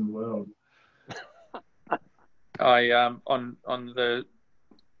things in the world. I on the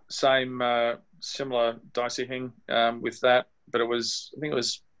same similar dicey thing with that, but I think it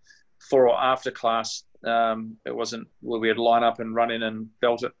was before or after class. It wasn't where we had line up and run in and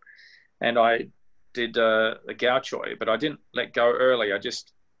belt it, and I did the gauchoi, but I didn't let go early. I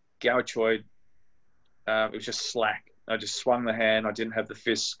just gauchoid. It was just slack. I just swung the hand. I didn't have the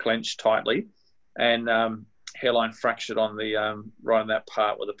fist clenched tightly, and hairline fractured on the right in that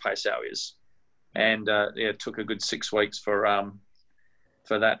part where the pace out is. And it took a good 6 weeks for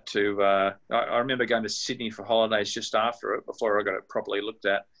that to. I remember going to Sydney for holidays just after it, before I got it properly looked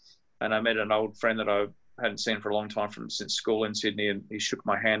at, and I met an old friend that I hadn't seen for a long time since school in Sydney, and he shook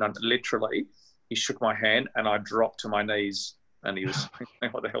my hand. Literally, he shook my hand, and I dropped to my knees. And he was,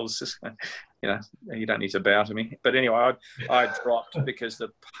 what the hell is this? You don't need to bow to me. But anyway, I dropped because the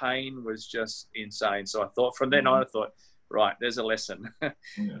pain was just insane. So I thought, from then on, I thought, right, there's a lesson.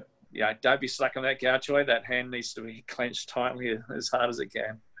 Yeah, don't be slack on that gauchoi. That hand needs to be clenched tightly as hard as it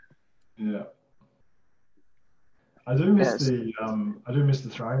can. Yeah. I do miss the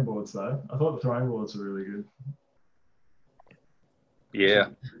throwing boards though. I thought the throwing boards were really good. Yeah.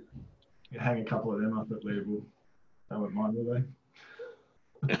 You hang a couple of them up at Learville. They won't mind, will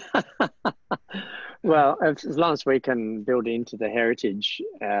they? Well, as long as we can build into the heritage,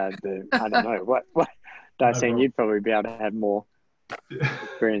 I don't know what Dicene, you'd probably be able to have more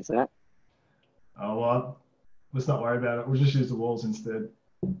experience in that. Oh well, let's not worry about it. We'll just use the walls instead.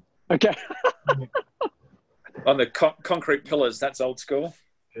 Okay. On the concrete pillars, that's old school.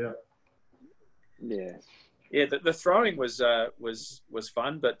 Yeah. Yeah. Yeah, the throwing was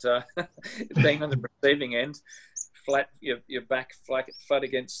fun, but being on the receiving end, flat, your back flat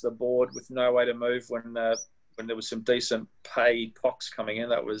against the board with no way to move when there was some decent pay pox coming in,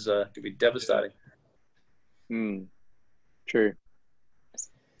 that was could be devastating. True.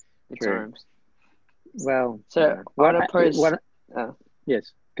 Times. Well, so I want to pose.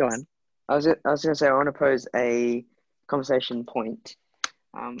 Yes, go on. I was going to say I want to pose a conversation point.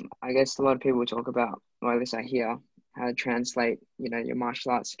 I guess a lot of people talk about, or at least I hear, how to translate, your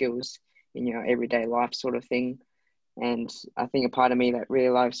martial arts skills in your everyday life sort of thing. And I think a part of me that really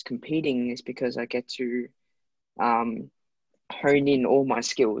loves competing is because I get to hone in all my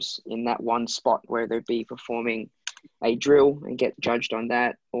skills in that one spot, whether it be performing a drill and get judged on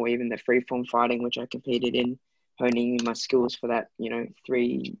that, or even the freeform fighting, which I competed in, honing in my skills for that,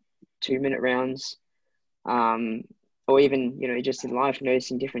 3 2-minute rounds. Or even, just in life,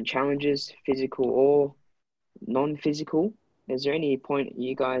 noticing different challenges, physical or non-physical. Is there any point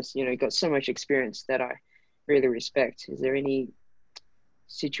you guys, got so much experience that I really respect? Is there any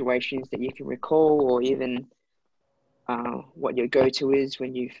situations that you can recall, or even what your go-to is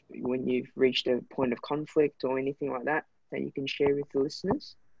when you've reached a point of conflict or anything like that you can share with the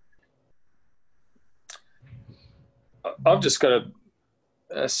listeners? I've just got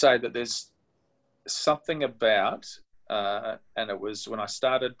to say that there's something about, and it was when I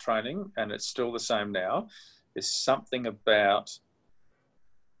started training, and it's still the same now, there's something about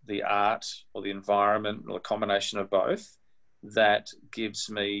the art or the environment or a combination of both that gives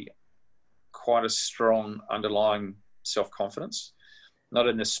me quite a strong underlying self-confidence, not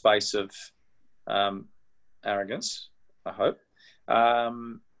in the space of arrogance, I hope,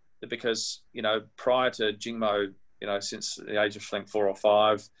 because, prior to Jingmo, since the age of, I think, 4 or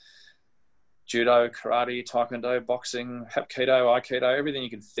 5, judo, karate, taekwondo, boxing, hapkido, aikido, everything you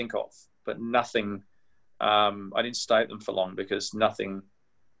can think of, but nothing, I didn't stay at them for long because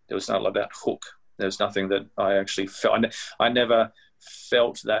there was not about hook. There was nothing that I actually felt. I never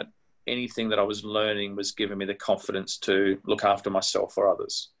felt that anything that I was learning was giving me the confidence to look after myself or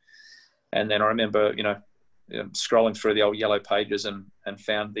others. And then I remember, scrolling through the old yellow pages and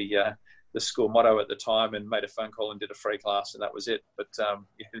found the school motto at the time and made a phone call and did a free class, and that was it. But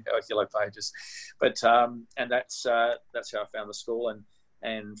yellow pages. But and that's how I found the school.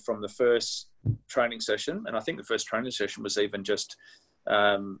 And from the first training session, and I think the first training session was even just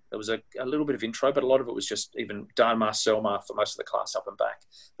There was a little bit of intro, but a lot of it was just even Dharma, Selma for most of the class up and back.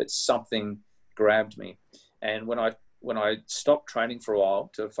 But something grabbed me. And when I stopped training for a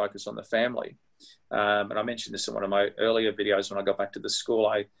while to focus on the family, and I mentioned this in one of my earlier videos when I got back to the school,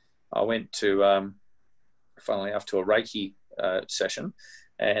 I went to, funnily enough, to a Reiki session,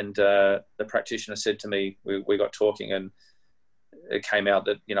 and the practitioner said to me, we got talking, and it came out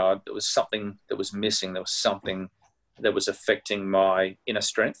that, there was something that was missing. There was something that was affecting my inner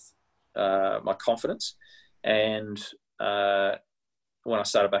strength, my confidence. And when I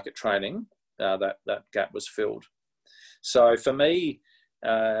started back at training, that gap was filled. So for me,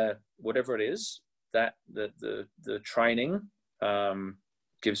 whatever it is, that the training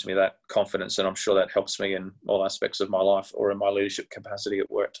gives me that confidence, and I'm sure that helps me in all aspects of my life or in my leadership capacity at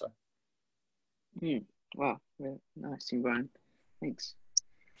work too. Wow, really nice, Brian. Thanks.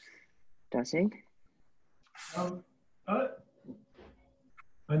 Darcy? I'm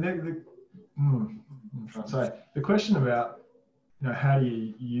trying to say, the question about, how do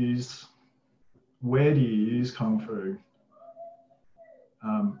you use, where do you use Kung Fu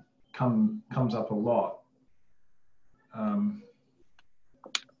comes up a lot. And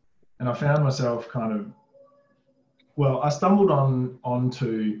I found myself I stumbled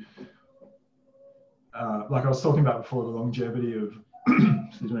onto, like I was talking about before, the longevity of,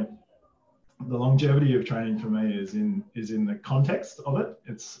 excuse me, the longevity of training for me is in the context of it.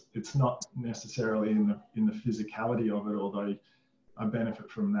 It's not necessarily in the physicality of it, although I benefit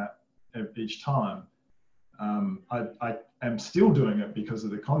from that each time. I am still doing it because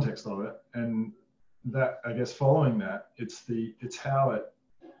of the context of it, and that, I guess, following that, it's how it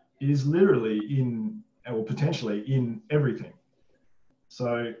is literally in, or potentially in, everything.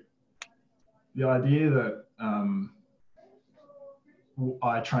 So the idea that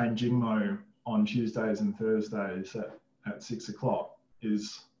I train Jingmo on Tuesdays and Thursdays at 6 o'clock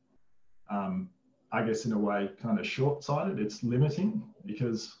is, I guess, in a way, kind of short-sighted. It's limiting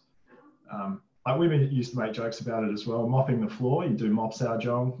because like women used to make jokes about it as well. Mopping the floor, you do mop sao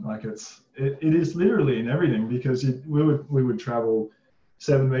jong. Like it is literally in everything, because we would travel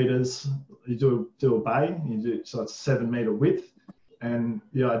 7 meters. You do a bay. So it's 7 meter width. And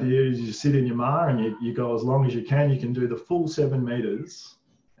the idea is you sit in your ma and you go as long as you can. You can do the full 7 meters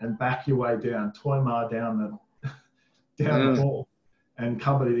and back your way down, toy ma down the hall, and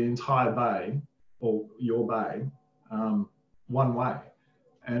cover the entire bay, or your bay, one way.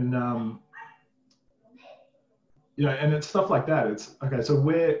 And and it's stuff like that. It's okay. So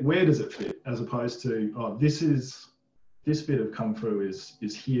where does it fit, as opposed to, this bit of Kung Fu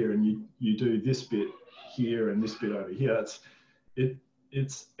is here, and you do this bit here and this bit over here.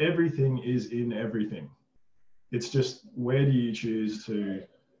 It's everything is in everything. It's just, where do you choose to?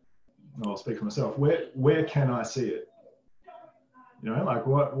 I'll speak for myself. Where can I see it? Like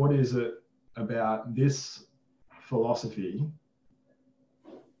what is it about this philosophy?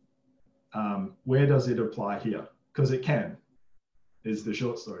 Where does it apply here? Because it can, is the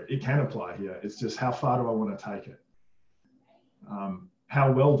short story. It can apply here. It's just, how far do I want to take it?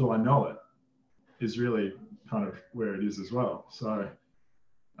 How well do I know it is really kind of where it is as well. So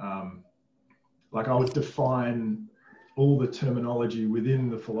like I would define all the terminology within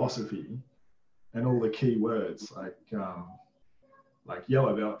the philosophy and all the key words, like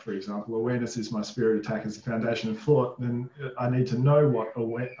yellow belt, for example. Awareness is my spirit, attack is the foundation of thought. Then I need to know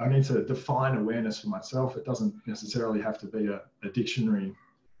I need to define awareness for myself. It doesn't necessarily have to be a dictionary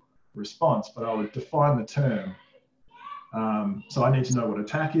response, but I would define the term. So I need to know what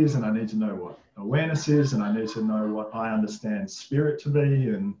attack is, and I need to know what awareness is, and I need to know what I understand spirit to be.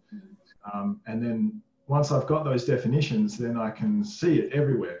 And then once I've got those definitions, then I can see it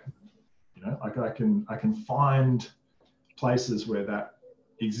everywhere. Like I can find places where that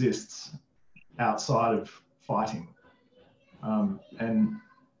exists outside of fighting. And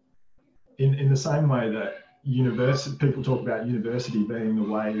in the same way that people talk about university being the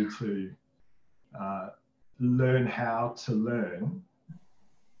way to learn how to learn,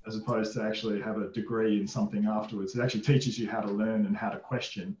 as opposed to actually have a degree in something afterwards. It actually teaches you how to learn and how to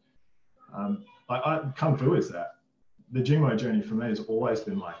question. Kung Fu is that. The Jingmo journey for me has always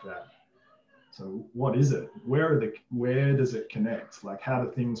been like that. So what is it? Where does it connect? Like, how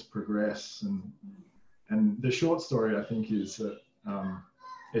do things progress? And the short story, I think, is that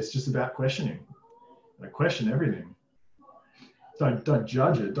it's just about questioning. Like, question everything. Don't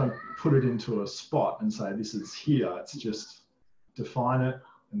judge it. Don't put it into a spot and say this is here. It's just define it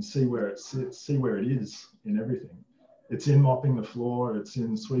and see where it sits, see where it is in everything. It's in mopping the floor. It's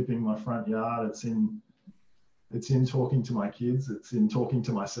in sweeping my front yard. It's in talking to my kids. It's in talking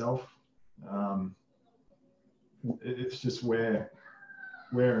to myself. It's just where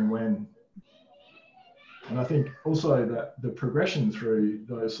where and when. And I think also that the progression through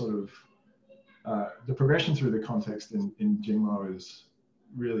those sort of, the progression through the context in Jingmo is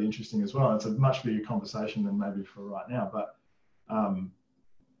really interesting as well. It's a much bigger conversation than maybe for right now, but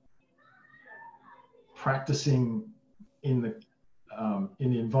practicing in the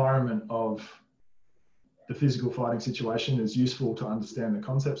environment of the physical fighting situation is useful to understand the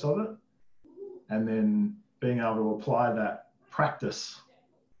concepts of it, and then being able to apply that practice,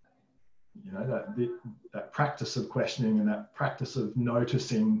 you know, that practice of questioning and that practice of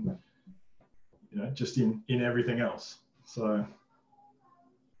noticing, you know, just in everything else. So,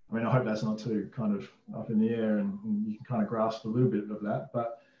 I mean, I hope that's not too kind of up in the air and you can kind of grasp a little bit of that,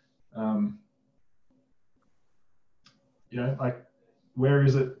 but, you know, like, where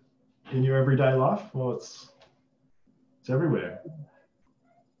is it in your everyday life? Well, it's everywhere.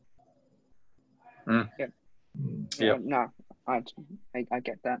 Yep. Yeah. No, I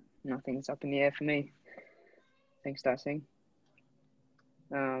get that. Nothing's up in the air for me. Thanks, Darcy.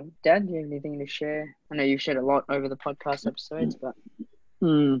 Dad, do you have anything to share? I know you've shared a lot over the podcast episodes, but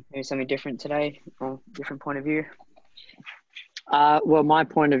maybe something different today or different point of view. Well, my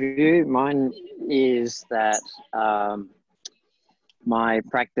point of view, mine is that my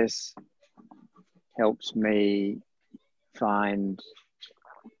practice helps me find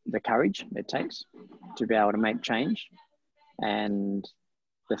the courage it takes to be able to make change. And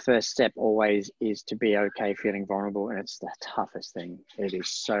the first step always is to be okay feeling vulnerable. And it's the toughest thing. It is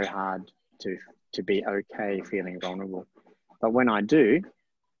so hard to be okay feeling vulnerable. But when I do,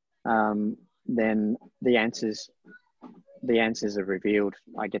 then the answers are revealed.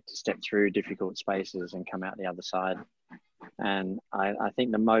 I get to step through difficult spaces and come out the other side. And I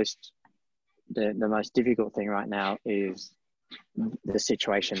think the most difficult thing right now is the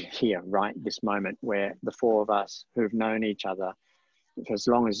situation here, right this moment, where the four of us who've known each other for as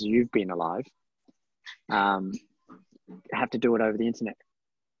long as you've been alive have to do it over the internet.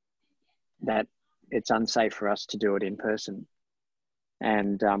 That it's unsafe for us to do it in person.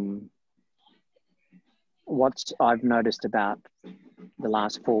 And what I've noticed about the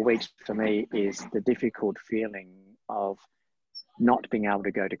last 4 weeks for me is the difficult feeling of not being able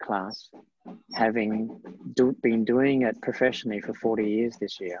to go to class, having been doing it professionally for 40 years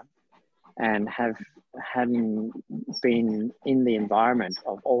this year, and hadn't been in the environment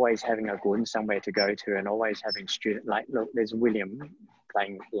of always having a gun somewhere to go to and always having students, like, look, there's William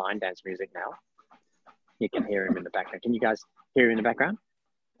playing line dance music now. You can hear him in the background. Can you guys hear him in the background?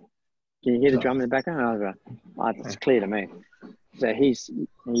 Can you hear the drum in the background? Oh, it's clear to me. So he's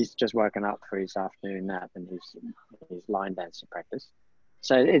just woken up for his afternoon nap and his line dancing practice.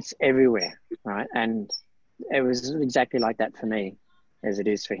 So it's everywhere, right? And it was exactly like that for me as it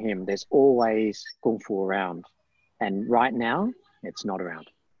is for him. There's always Kung Fu around. And right now, it's not around.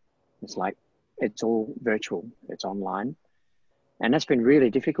 It's like, it's all virtual, it's online. And that's been really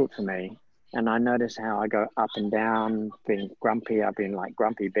difficult for me. And I notice how I go up and down, being grumpy. I've been like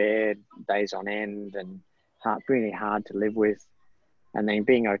grumpy bear days on end and really hard to live with. And then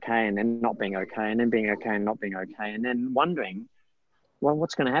being okay and then not being okay and then being okay and not being okay. And then wondering, well,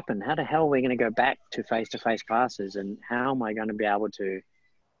 what's going to happen? How the hell are we going to go back to face-to-face classes? And how am I going to be able to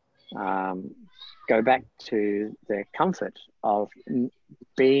go back to the comfort of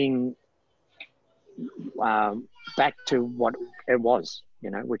being back to what it was,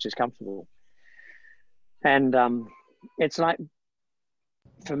 you know, which is comfortable. And it's like,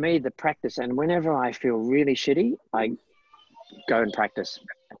 for me, the practice, and whenever I feel really shitty, I go and practice.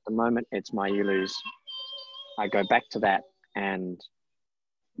 At the moment, it's my you lose. I go back to that, and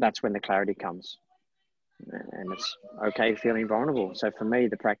that's when the clarity comes. And it's okay feeling vulnerable. So for me,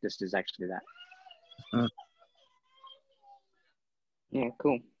 the practice is actually that. Yeah,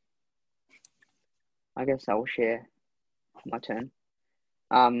 cool. I guess I will share my turn.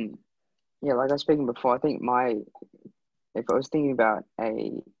 Yeah, like I was speaking before, I think if I was thinking about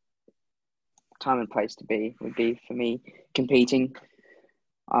a time and place to be, would be for me competing.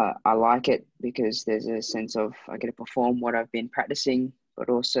 I like it because there's a sense of I get to perform what I've been practicing, but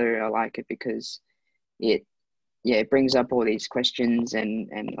also I like it because it brings up all these questions and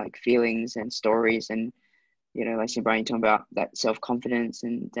like feelings and stories, and you know, like Brian talking about that self-confidence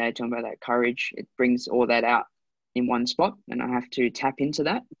and Dad talking about that courage. It brings all that out in one spot, and I have to tap into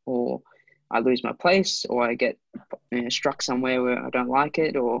that, or I lose my place, or I get struck somewhere where I don't like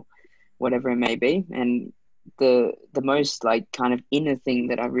it, or whatever it may be. And the most like kind of inner thing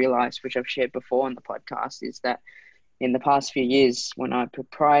that I realized, which I've shared before on the podcast, is that in the past few years, when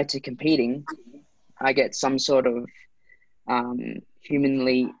prior to competing, I get some sort of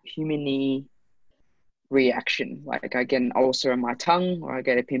humanly reaction. Like I get an ulcer on my tongue, or I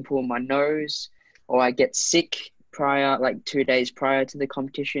get a pimple on my nose, or I get sick like 2 days prior to the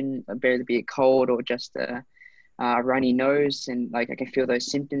competition, whether it be a cold or just a runny nose, and like I can feel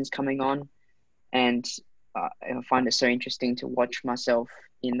those symptoms coming on. And I find it so interesting to watch myself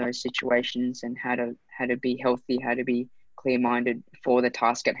in those situations and how to be healthy, how to be clear-minded for the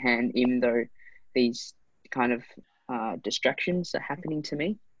task at hand, even though these kind of distractions are happening to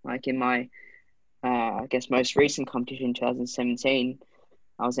me. Like in my, I guess, most recent competition, 2017,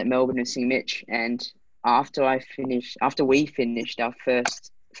 I was at Melbourne with St. Mitch, and after we finished our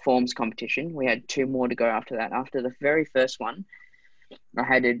first forms competition, we had 2 more to go after that. After the very first one, I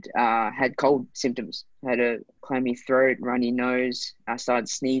had cold symptoms. I had a clammy throat, runny nose. I started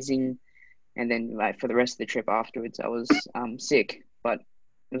sneezing, and then like for the rest of the trip afterwards, I was sick. But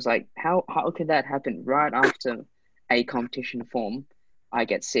it was like, how could that happen right after a competition form? I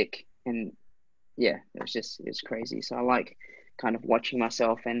get sick, and yeah, it's crazy. So I like kind of watching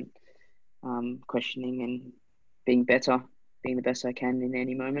myself and questioning and being the best I can in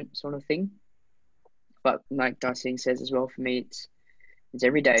any moment, sort of thing. But like Darcy says as well, for me, it's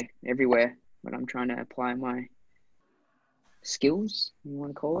every day, everywhere, when I'm trying to apply my skills, you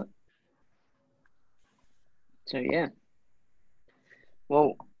want to call it. So yeah.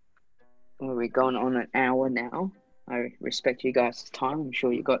 Well, we're going on an hour now. I respect you guys' time. I'm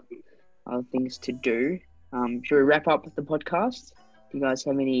sure you got other things to do. Should we wrap up the podcast? Do you guys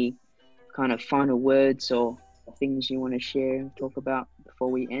have any kind of final words or things you want to share and talk about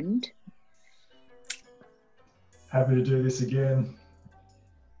before we end? Happy to do this again.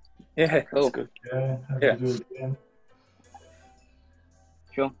 Yeah, cool. That's good. Yeah, happy to do it again.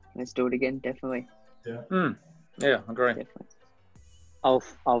 Sure, let's do it again, definitely. Yeah. Yeah, I agree. Definitely.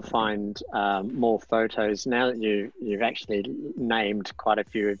 I'll find more photos now that you've actually named quite a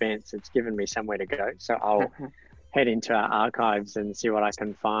few events. It's given me somewhere to go, so I'll head into our archives and see what I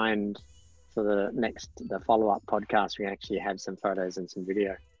can find for the follow-up podcast. We actually have some photos and some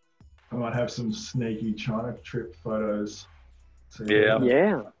video. I might have some sneaky China trip photos. So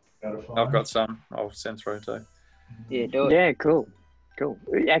yeah. I've got some. I'll send through too. Yeah, do it. Yeah, cool.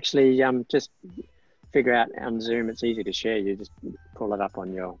 Actually, just figure out on Zoom, it's easy to share. You just pull it up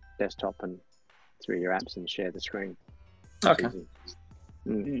on your desktop and through your apps and share the screen. Okay.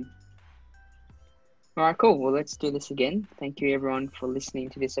 All right, cool. Well, let's do this again. Thank you, everyone, for listening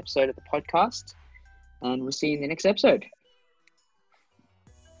to this episode of the podcast, and we'll see you in the next episode.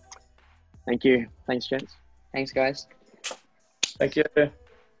 Thank you. Thanks, gents. Thanks, guys. Thank you.